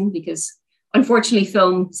person, because unfortunately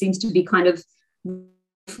film seems to be kind of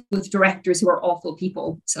with directors who are awful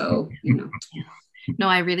people. So, No,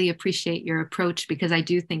 I really appreciate your approach, because I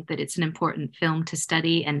do think that it's an important film to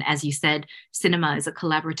study. And as you said, cinema is a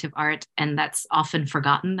collaborative art, and that's often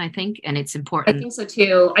forgotten, I think, and it's important. I think so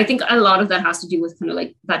too. I think a lot of that has to do with kind of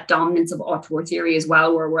like that dominance of auteur theory as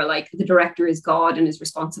well, where we're like the director is God and is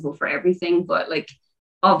responsible for everything, but like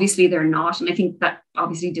obviously they're not. And I think that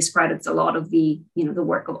obviously discredits a lot of the, the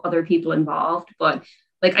work of other people involved. But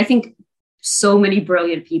like, I think so many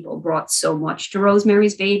brilliant people brought so much to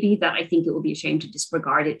Rosemary's Baby that I think it would be a shame to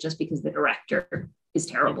disregard it just because the director is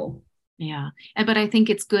terrible. Yeah. But I think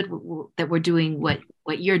it's good that we're doing what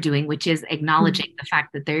you're doing, which is acknowledging the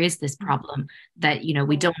fact that there is this problem, that,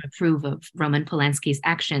 we don't approve of Roman Polanski's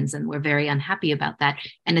actions, and we're very unhappy about that.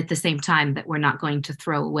 And at the same time, that we're not going to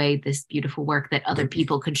throw away this beautiful work that other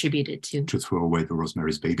people contributed to. To throw away the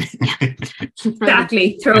Rosemary's Baby.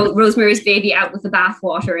 Exactly. Throw Rosemary's Baby out with the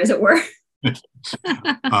bathwater, as it were.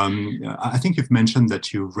 I think you've mentioned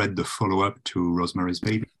that you read the follow-up to Rosemary's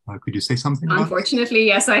Baby. Could you say something about Unfortunately,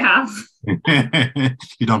 yes, I have.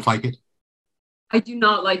 You don't like it? I do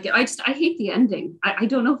not like it. I hate the ending. I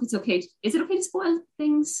don't know if it's okay. Is it okay to spoil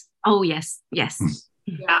things? Oh, yes. Yeah.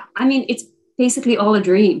 I mean, it's basically all a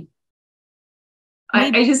dream.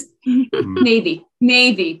 I just, maybe.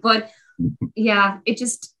 But yeah, it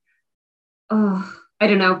just, I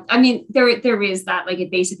don't know. I mean, there is that, like, it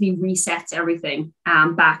basically resets everything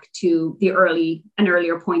back to an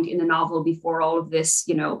earlier point in the novel before all of this,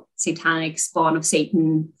 satanic spawn of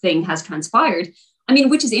Satan thing has transpired. I mean,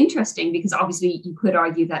 which is interesting because obviously you could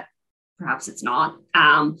argue that perhaps it's not.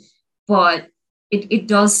 But it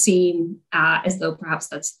does seem as though perhaps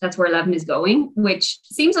that's where Levin is going, which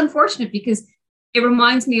seems unfortunate because it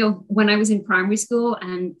reminds me of when I was in primary school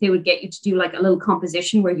and they would get you to do like a little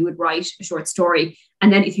composition where you would write a short story.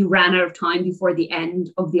 And then if you ran out of time before the end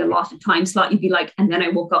of the allotted time slot, you'd be like, and then I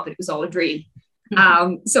woke up, it was all a dream.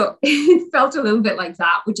 So it felt a little bit like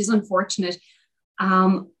that, which is unfortunate.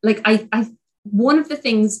 One of the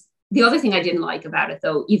things, the other thing I didn't like about it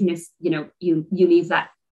though, even if, you leave that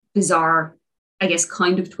bizarre, I guess,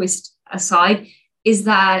 kind of twist aside, is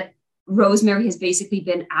that Rosemary has basically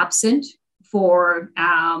been absent for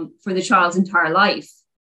the child's entire life.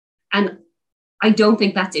 And I don't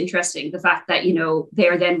think that's interesting. The fact that, they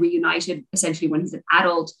are then reunited essentially when he's an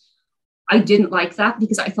adult. I didn't like that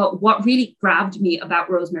because I thought what really grabbed me about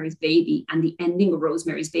Rosemary's Baby and the ending of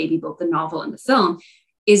Rosemary's Baby, both the novel and the film,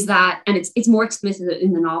 is that, and it's more explicit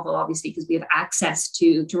in the novel, obviously, because we have access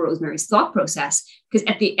to Rosemary's thought process. Because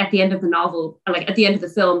at the end of the novel, like at the end of the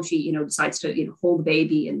film, she, decides to, hold the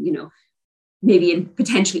baby and, maybe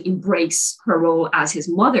potentially embrace her role as his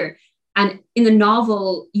mother. And in the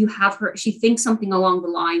novel, you have her, she thinks something along the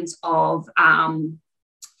lines of,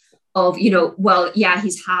 well, yeah,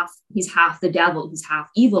 he's half the devil, he's half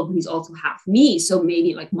evil, but he's also half me. So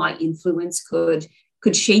maybe like my influence could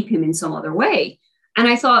shape him in some other way. And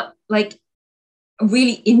I thought like a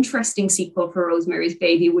really interesting sequel for Rosemary's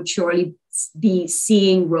Baby would surely be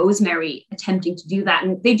seeing Rosemary attempting to do that.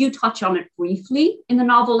 And they do touch on it briefly in the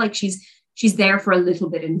novel, like she's there for a little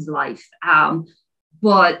bit in his life.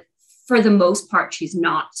 But for the most part, she's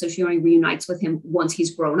not. So she only reunites with him once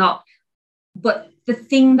he's grown up. But the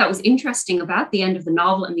thing that was interesting about the end of the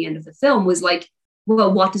novel and the end of the film was like,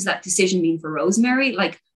 well, what does that decision mean for Rosemary?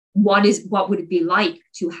 Like, what would it be like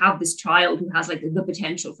to have this child who has like the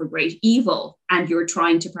potential for great evil, and you're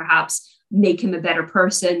trying to perhaps make him a better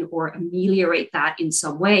person or ameliorate that in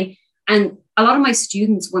some way? And a lot of my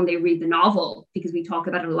students, when they read the novel, because we talk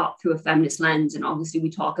about it a lot through a feminist lens, and obviously we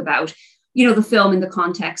talk about, the film in the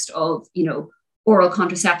context of, oral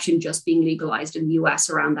contraception just being legalized in the US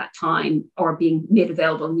around that time, or being made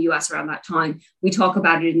available in the US around that time. We talk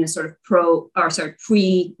about it in a sort of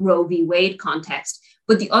pre-Roe v. Wade context.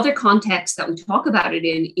 But the other context that we talk about it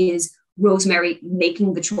in is Rosemary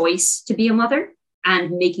making the choice to be a mother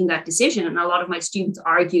and making that decision. And a lot of my students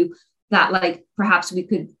argue that like perhaps we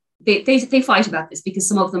could, they fight about this because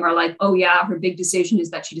some of them are like, oh yeah, her big decision is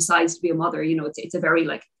that she decides to be a mother. It's a very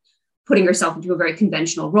like putting herself into a very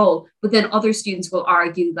conventional role. But then other students will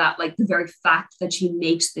argue that like the very fact that she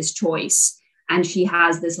makes this choice and she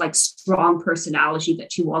has this like strong personality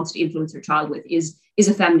that she wants to influence her child with is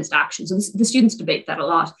a feminist action. So the students debate that a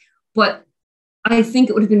lot. But I think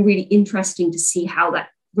it would have been really interesting to see how that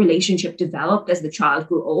relationship developed as the child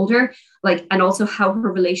grew older, like, and also how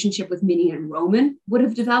her relationship with Minnie and Roman would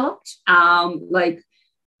have developed. Like,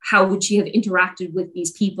 how would she have interacted with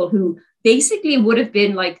these people who basically would have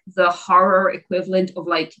been like the horror equivalent of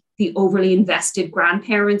like the overly invested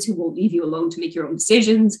grandparents who won't leave you alone to make your own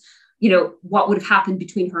decisions? What would have happened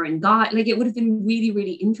between her and Guy? Like, it would have been really,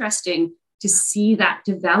 really interesting to see that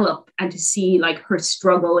develop and to see like her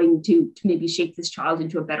struggling to maybe shape this child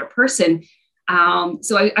into a better person.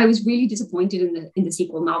 So I was really disappointed in the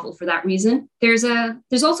sequel novel for that reason. There's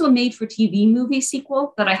also a made for TV movie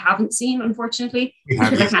sequel that I haven't seen, unfortunately,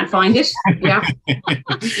 because I can't find it. Yeah.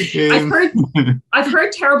 I've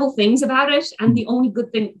heard terrible things about it. And the only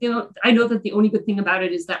good thing, I know that the only good thing about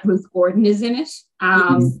it is that Ruth Gordon is in it.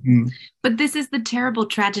 But this is the terrible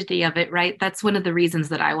tragedy of it, right? That's one of the reasons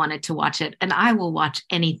that I wanted to watch it. And I will watch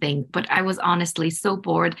anything, but I was honestly so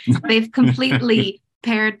bored. They've completely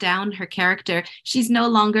pared down her character. She's no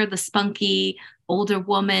longer the spunky older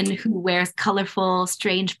woman who wears colorful,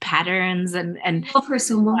 strange patterns and I love her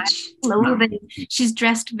so much. Clothing. She's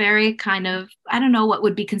dressed very kind of, I don't know, what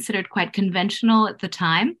would be considered quite conventional at the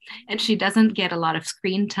time. And she doesn't get a lot of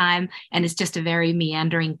screen time. And it's just a very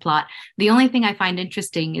meandering plot. The only thing I find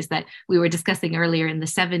interesting is that we were discussing earlier in the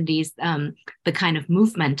 70s, the kind of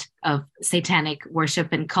movement of satanic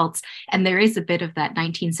worship and cults. And there is a bit of that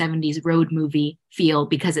 1970s road movie feel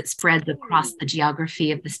because it spreads across the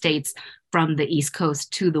geography of the States from the East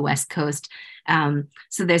Coast to the West Coast.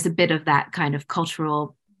 So there's a bit of that kind of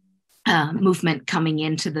cultural movement coming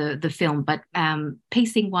into the film, but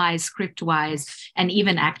pacing-wise, script-wise, and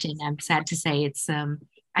even acting, I'm sad to say, it's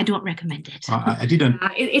I don't recommend it. I didn't.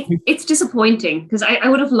 It's disappointing because I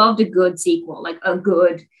would have loved a good sequel, like a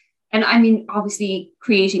good. And I mean, obviously,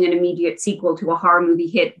 creating an immediate sequel to a horror movie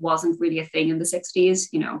hit wasn't really a thing in the 60s,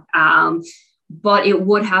 but it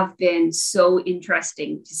would have been so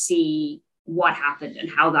interesting to see what happened and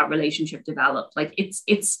how that relationship developed. Like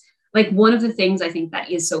it's like one of the things I think that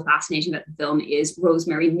is so fascinating about the film is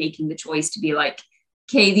Rosemary making the choice to be like,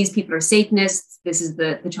 okay, these people are Satanists. This is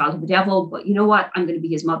the child of the devil, but you know what? I'm going to be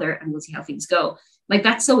his mother and we'll see how things go. Like,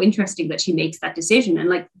 that's so interesting that she makes that decision. And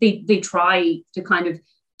like, they try to kind of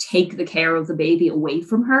take the care of the baby away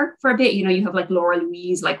from her for a bit. You know, you have like Laura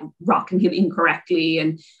Louise, like rocking him incorrectly.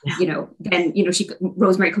 And, you know, then, you know,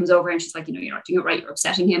 Rosemary comes over and she's like, you know, you're not doing it right. You're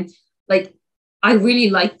upsetting him. Like, I really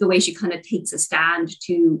like the way she kind of takes a stand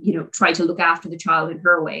to, you know, try to look after the child in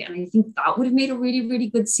her way. And I think that would have made a really, really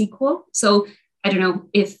good sequel. So I don't know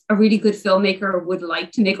if a really good filmmaker would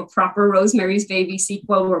like to make a proper Rosemary's Baby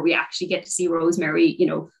sequel where we actually get to see Rosemary, you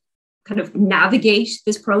know, kind of navigate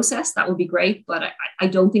this process. That would be great. But I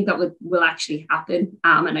don't think that will actually happen.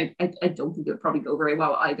 And I don't think it would probably go very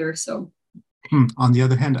well either. So. On the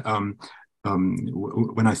other hand,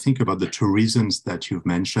 when I think about the two reasons that you've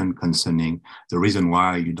mentioned concerning the reason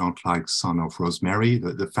why you don't like Son of Rosemary,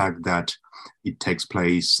 the fact that it takes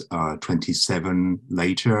place 27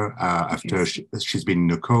 later after she's been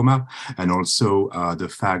in a coma, and also the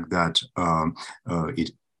fact that it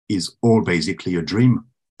is all basically a dream,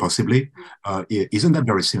 possibly. Isn't that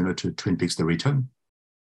very similar to Twin Peaks: The Return?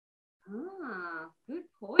 Good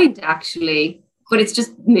point, actually. But it's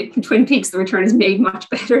just Twin Peaks: The Return is made much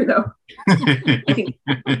better, though. I think.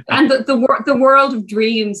 And the world of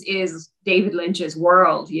dreams is David Lynch's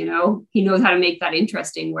world, you know? He knows how to make that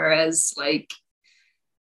interesting, whereas, like,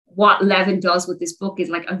 what Levin does with this book is,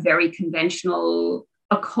 like, a very conventional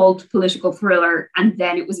occult political thriller, and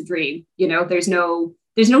then it was a dream, you know? There's no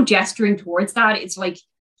gesturing towards that. It's like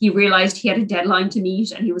he realized he had a deadline to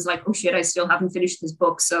meet, and he was like, oh, shit, I still haven't finished this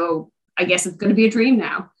book, so I guess it's going to be a dream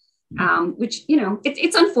now. Which, you know,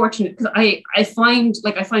 it's unfortunate because I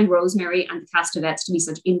find Rosemary and the Castavets to be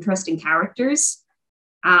such interesting characters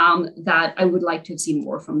that I would like to have seen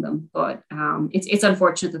more from them. But it's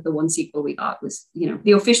unfortunate that the one sequel we got was, you know,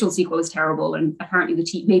 the official sequel is terrible, and apparently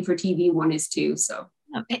the made-for-TV one is too. So.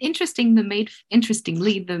 Interestingly,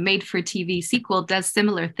 the made-for-TV sequel does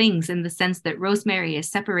similar things in the sense that Rosemary is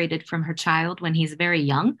separated from her child when he's very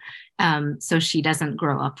young, so she doesn't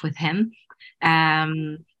grow up with him.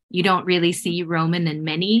 You don't really see Roman and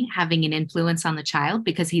Minnie having an influence on the child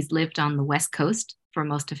because he's lived on the West Coast for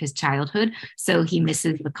most of his childhood. So he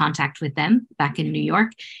misses the contact with them back in New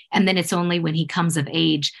York. And then it's only when he comes of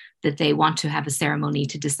age that they want to have a ceremony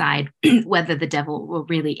to decide whether the devil will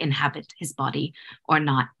really inhabit his body or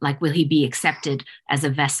not. Like, will he be accepted as a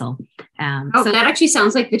vessel? So that actually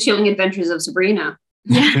sounds like The Chilling Adventures of Sabrina.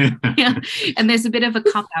 Yeah. And there's a bit of a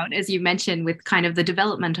cop-out, as you mentioned, with kind of the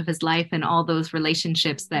development of his life and all those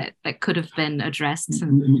relationships that could have been addressed.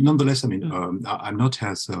 Nonetheless, I mean, I'm not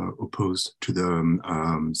as opposed to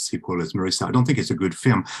the sequel as Marissa. I don't think it's a good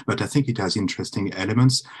film, but I think it has interesting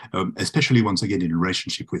elements, especially once again in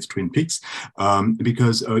relationship with Twin Peaks,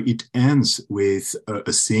 because it ends with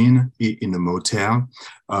a scene in a motel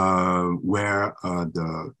where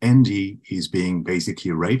the Andy is being basically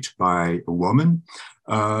raped by a woman.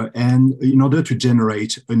 And in order to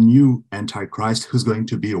generate a new Antichrist who's going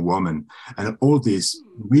to be a woman. And all this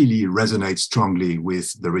really resonates strongly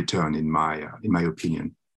with The Return, in my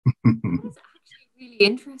opinion. That's actually really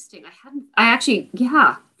interesting.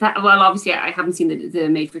 Obviously I haven't seen the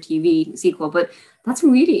made-for-TV sequel, but that's a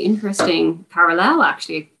really interesting parallel,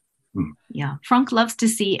 actually. Yeah, Frank loves to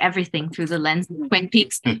see everything through the lens of Twin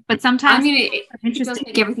Peaks, but sometimes it does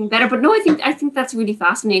make everything better. But no, I think that's really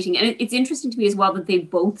fascinating, and it's interesting to me as well that they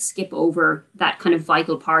both skip over that kind of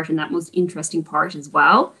vital part and that most interesting part as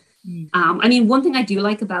well. I mean, one thing I do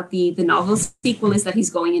like about the novel sequel is that he's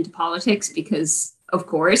going into politics because, of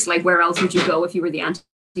course, like, where else would you go if you were the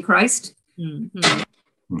Antichrist?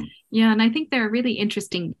 Mm-hmm. Yeah, and I think there are really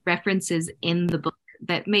interesting references in the book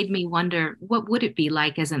that made me wonder, what would it be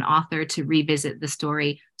like as an author to revisit the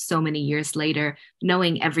story so many years later,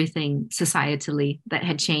 knowing everything societally that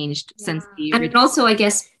had changed since the original. And also, I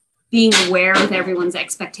guess, being aware of everyone's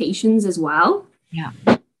expectations as well. Yeah.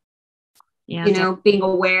 You know, being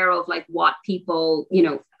aware of, like, what people, you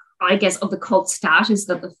know, I guess, of the cult status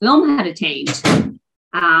that the film had attained.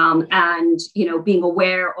 And, you know, being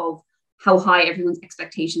aware of how high everyone's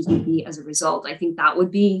expectations would be as a result. I think that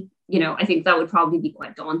would be, you know, I think that would probably be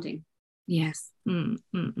quite daunting. Yes. And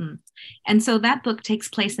so that book takes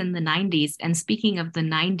place in the 90s. And speaking of the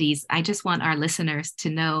 90s, I just want our listeners to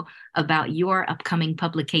know about your upcoming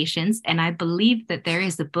publications. And I believe that there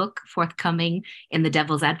is a book forthcoming in the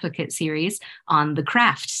Devil's Advocate series on The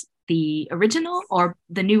Craft, the original or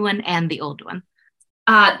the new one and the old one.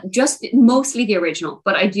 Just mostly the original,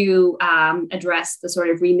 but I do address the sort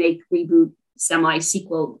of remake, reboot,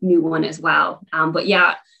 semi-sequel new one as well. But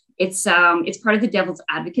yeah, It's part of the Devil's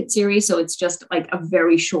Advocate series, so it's just like a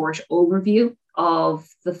very short overview of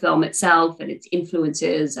the film itself and its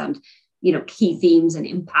influences and key themes and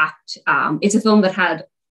impact. It's a film that had,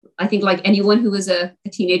 I think, like anyone who was a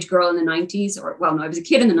teenage girl in the 90s, or well, no, I was a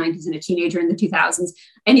kid in the 90s and a teenager in the 2000s.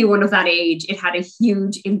 Anyone of that age, it had a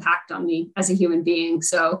huge impact on me as a human being.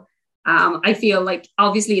 So I feel like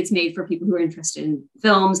obviously it's made for people who are interested in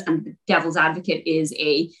films, and The Devil's Advocate is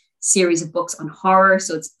a series of books on horror.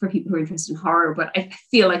 So it's for people who are interested in horror, but I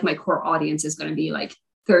feel like my core audience is going to be like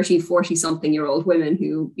 30, 40 something year old women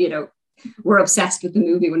who, were obsessed with the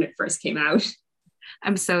movie when it first came out.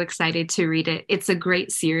 I'm so excited to read it. It's a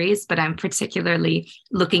great series, but I'm particularly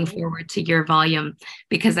looking forward to your volume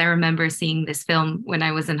because I remember seeing this film when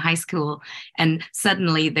I was in high school, and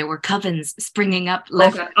suddenly there were covens springing up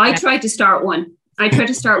left. Okay. I tried to start one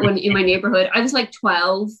in my neighborhood. I was like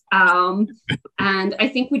 12. And I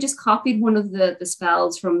think we just copied one of the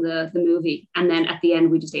spells from the movie. And then at the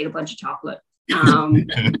end, we just ate a bunch of chocolate.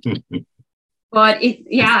 But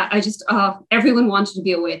everyone wanted to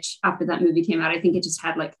be a witch after that movie came out. I think it just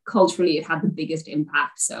had like culturally, it had the biggest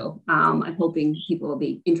impact. So I'm hoping people will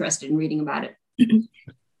be interested in reading about it.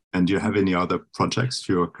 And do you have any other projects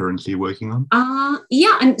you're currently working on?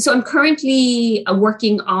 And so I'm currently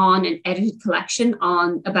working on an edited collection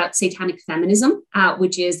about satanic feminism,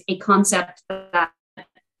 which is a concept that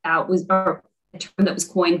was a term that was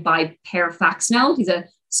coined by Per Faxnell. He's a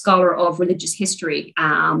scholar of religious history.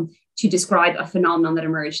 To describe a phenomenon that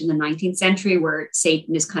emerged in the 19th century where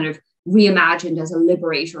Satan is kind of reimagined as a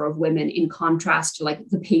liberator of women in contrast to like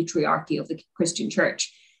the patriarchy of the Christian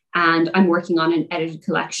church. And I'm working on an edited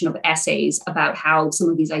collection of essays about how some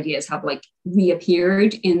of these ideas have like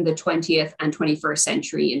reappeared in the 20th and 21st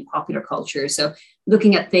century in popular culture. So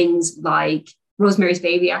looking at things like Rosemary's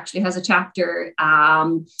Baby actually has a chapter,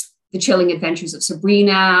 The Chilling Adventures of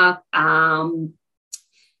Sabrina,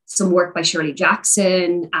 some work by Shirley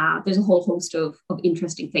Jackson. There's a whole host of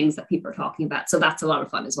interesting things that people are talking about. So that's a lot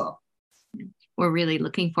of fun as well. We're really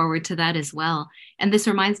looking forward to that as well. And this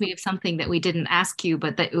reminds me of something that we didn't ask you,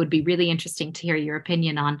 but that it would be really interesting to hear your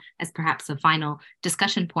opinion on as perhaps a final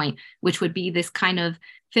discussion point, which would be this kind of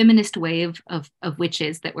feminist wave of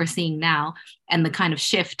witches that we're seeing now, and the kind of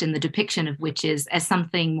shift in the depiction of witches as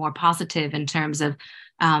something more positive in terms of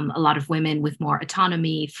a lot of women with more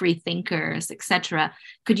autonomy, free thinkers, etc.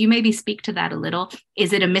 Could you maybe speak to that a little?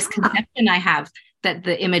 Is it a misconception I have that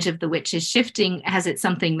the image of the witch is shifting? Has it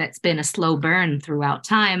something that's been a slow burn throughout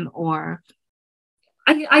time, or?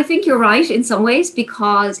 I think you're right in some ways,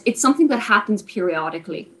 because it's something that happens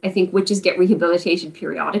periodically. I think witches get rehabilitated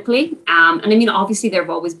periodically. And I mean, obviously there have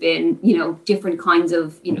always been, different kinds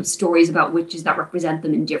of, stories about witches that represent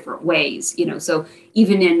them in different ways, so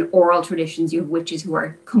even in oral traditions, you have witches who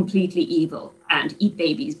are completely evil and eat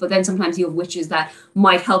babies, but then sometimes you have witches that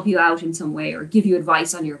might help you out in some way or give you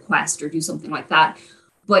advice on your quest or do something like that.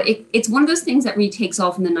 But it's one of those things that really takes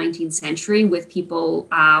off in the 19th century with people,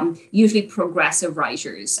 usually progressive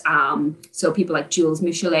writers. So people like Jules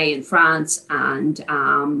Michelet in France and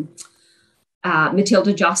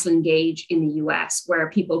Matilda Jocelyn Gage in the US, where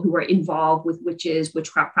people who are involved with witches,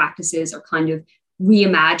 witchcraft practices are kind of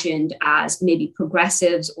reimagined as maybe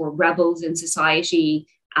progressives or rebels in society.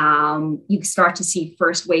 You start to see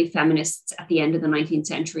first wave feminists at the end of the 19th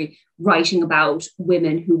century writing about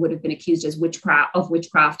women who would have been accused as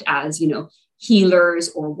witchcraft as, healers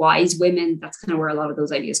or wise women. That's kind of where a lot of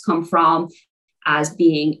those ideas come from, as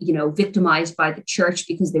being, victimized by the church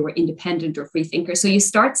because they were independent or free thinkers. So you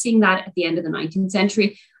start seeing that at the end of the 19th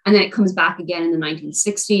century, and then it comes back again in the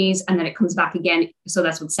 1960s, and then it comes back again. So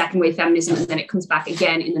that's with second wave feminism, and then it comes back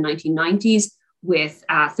again in the 1990s with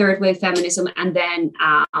third wave feminism. And then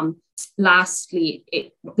lastly,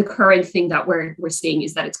 the current thing that we're seeing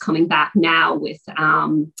is that it's coming back now with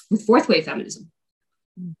fourth wave feminism.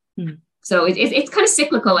 Mm-hmm. So it's kind of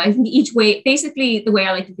cyclical. I think each wave, basically the way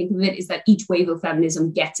I like to think of it is that each wave of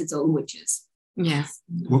feminism gets its own witches. Yes.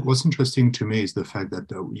 What's interesting to me is the fact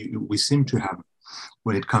that we seem to have,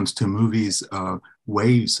 when it comes to movies,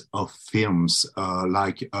 waves of films,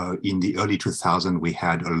 like in the early 2000s, we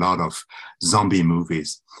had a lot of zombie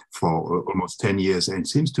movies for almost 10 years. And it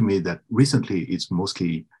seems to me that recently it's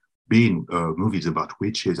mostly been movies about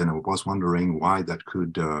witches. And I was wondering why that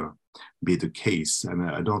could be the case. And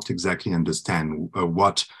I don't exactly understand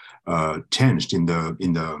what changed in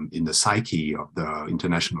the psyche of the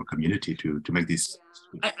international community to make this.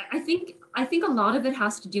 I think a lot of it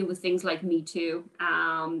has to do with things like Me Too,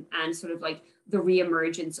 and sort of like the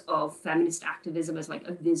reemergence of feminist activism as like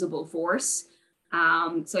a visible force.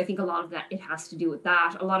 So I think a lot of that, it has to do with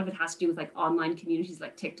that. A lot of it has to do with like online communities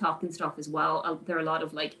like TikTok and stuff as well. There are a lot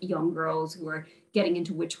of like young girls who are getting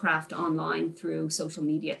into witchcraft online through social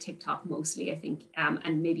media, TikTok mostly, I think,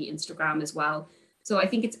 and maybe Instagram as well. So I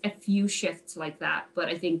think it's a few shifts like that. But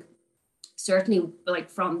I think certainly like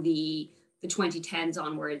from the 2010s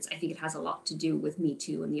onwards, I think it has a lot to do with Me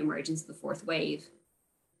Too and the emergence of the fourth wave.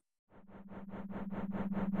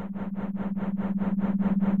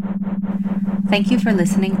 Thank you for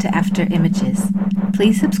listening to After Images.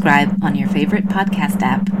 Please subscribe on your favorite podcast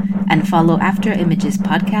app and follow After Images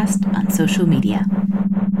podcast on social media.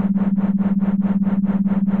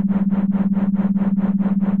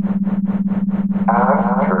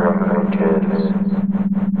 After Images.